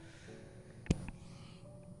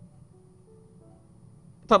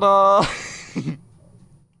 Ta-da!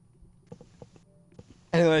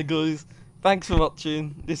 Anyway guys, thanks for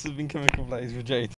watching. This has been Chemical Blaze with Jade.